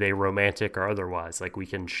 be they romantic or otherwise. Like, we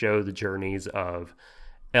can show the journeys of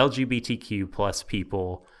LGBTQ plus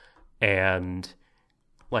people and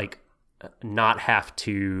like not have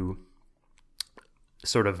to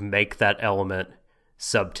sort of make that element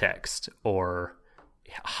subtext or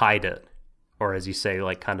hide it, or, as you say,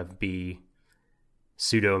 like, kind of be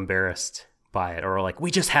pseudo embarrassed by it, or like,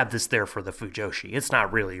 we just have this there for the Fujoshi, it's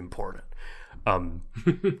not really important.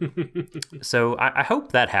 So I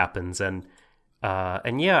hope that happens. And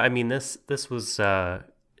yeah, I mean, this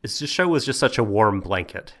show was just such a warm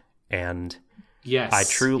blanket, and yes, I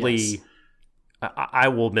truly, yes. I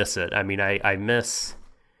will miss it. I mean, I miss,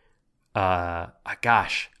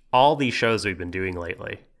 gosh, all these shows we've been doing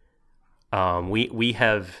lately. We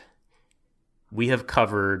have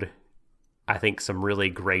covered, I think, some really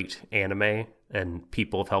great anime, and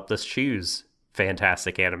people have helped us choose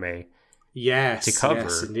fantastic anime. Yes, to cover.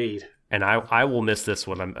 Yes, indeed. And I will miss this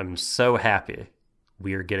one. I'm so happy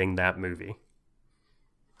we are getting that movie.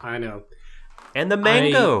 I know. And the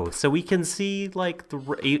mango, so we can see, like,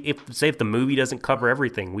 if the movie doesn't cover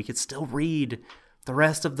everything, we could still read the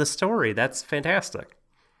rest of the story. That's fantastic.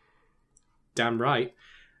 Damn right.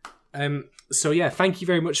 So yeah, thank you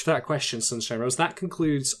very much for that question, Sunshine Rose. That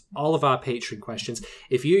concludes all of our Patreon questions.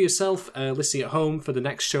 If you yourself, listening at home for the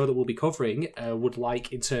next show that we'll be covering, would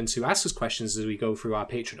like in turn to ask us questions as we go through our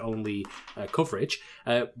Patreon-only coverage,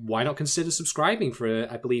 why not consider subscribing for,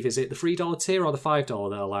 I believe, is it the $3 tier or the $5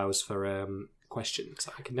 that allows for questions?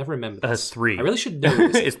 I can never remember this. 3. I really should know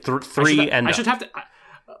this. It's 3 and I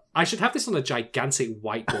should have this on a gigantic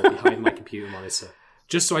whiteboard behind my computer monitor,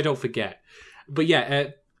 just so I don't forget. But yeah,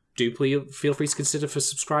 do please feel free to consider for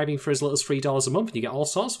subscribing for as little as $3 a month, and you get all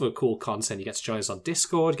sorts of cool content. You get to join us on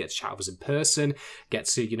Discord, get to chat with us in person, get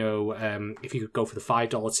to, if you could go for the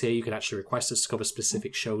 $5 tier, you can actually request us to cover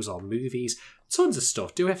specific shows or movies. Tons of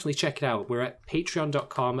stuff. Do definitely check it out. We're at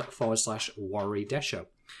patreon.com/WarriDesho.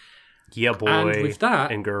 Yeah, boy. And with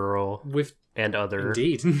that, and girl. And other.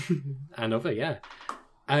 Indeed. And other, yeah.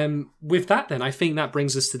 With that, then, I think that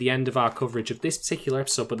brings us to the end of our coverage of this particular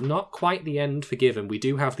episode, but not quite the end for Given. We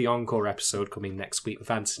do have the encore episode coming next week with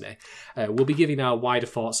Anthony. We'll be giving our wider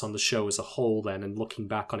thoughts on the show as a whole then, and looking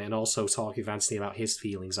back on it, and also talking with Anthony about his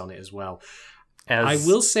feelings on it as well. I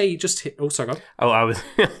will say sorry, go on. Oh, I was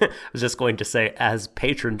just going to say, as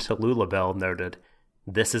patron to Lulabelle noted,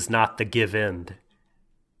 this is not the give end.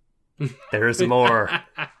 There's more.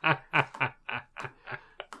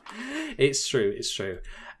 It's true.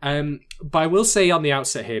 But I will say on the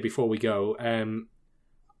outset here, before we go,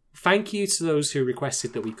 thank you to those who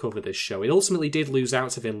requested that we cover this show. It ultimately did lose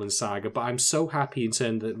out to Vinland Saga, but I'm so happy in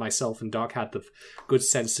turn that myself and Doc had the good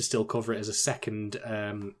sense to still cover it as a second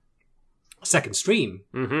stream.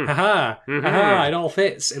 Mm-hmm. Haha, Mm-hmm. haha, it all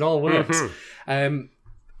fits, it all works. Mm-hmm.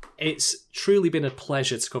 It's truly been a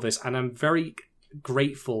pleasure to cover this, and I'm very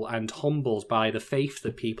grateful and humbled by the faith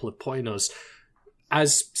that people have put in us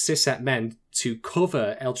as cishet men to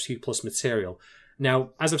cover LGBTQ plus material.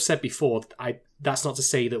 Now, as I've said before, that's not to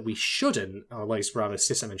say that we shouldn't, or at least rather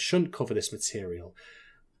cishet men shouldn't cover this material.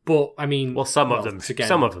 But I mean, some of them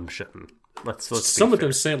shouldn't. Let's some of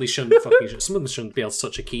them certainly shouldn't. Some of them shouldn't be able to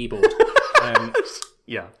touch a keyboard.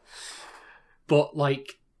 Yeah, but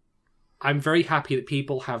like, I'm very happy that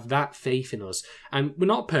people have that faith in us, and we're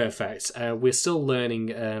not perfect. We're still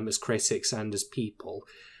learning as critics and as people,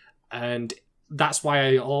 and that's why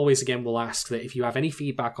I always again will ask that if you have any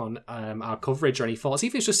feedback on our coverage or any thoughts,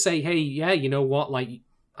 even if it's just say, hey, yeah, you know what, like,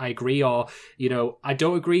 I agree, or, you know, I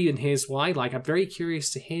don't agree and here's why. Like, I'm very curious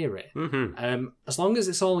to hear it. Mm-hmm. As long as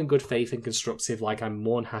it's all in good faith and constructive, like, I'm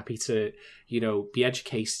more than happy to, you know, be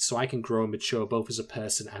educated so I can grow and mature both as a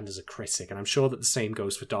person and as a critic. And I'm sure that the same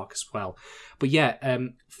goes for Doc as well. But yeah,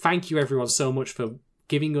 thank you everyone so much for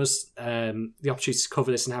giving us the opportunity to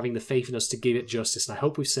cover this and having the faith in us to give it justice. And I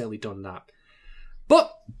hope we've certainly done that.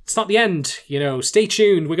 But it's not the end, you know, stay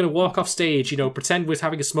tuned. We're going to walk off stage, you know, pretend we're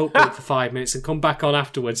having a smoke break for 5 minutes and come back on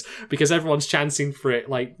afterwards because everyone's chanting for it,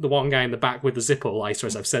 like the one guy in the back with the Zippo lighter,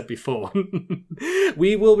 as I've said before.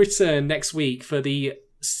 We will return next week for the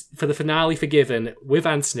finale for Given with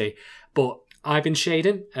Anthony. But I've been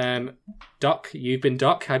Shaden. Doc, you've been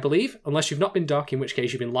Doc, I believe. Unless you've not been Doc, in which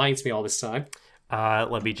case you've been lying to me all this time.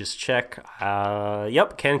 Let me just check.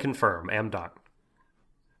 Yep, can confirm. Am Doc.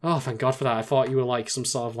 Oh, thank God for that. I thought you were like some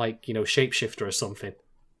sort of like, you know, shapeshifter or something.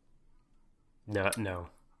 No.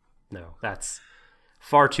 That's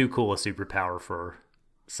far too cool a superpower for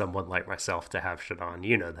someone like myself to have, Shadon.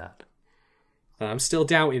 You know that. I'm still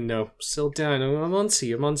doubting, though. Still doubting. I'm onto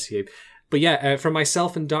you. But yeah, from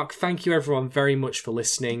myself and Doc, thank you everyone very much for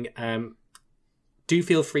listening. Do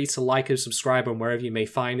feel free to like and subscribe on wherever you may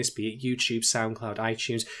find us, be it YouTube, SoundCloud,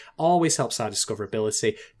 iTunes. Always helps our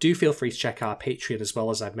discoverability. Do feel free to check our Patreon as well,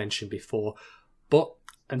 as I've mentioned before. But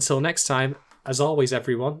until next time, as always,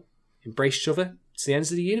 everyone, embrace each other. It's the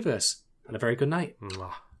ends of the universe. And a very good night.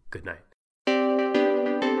 Good night.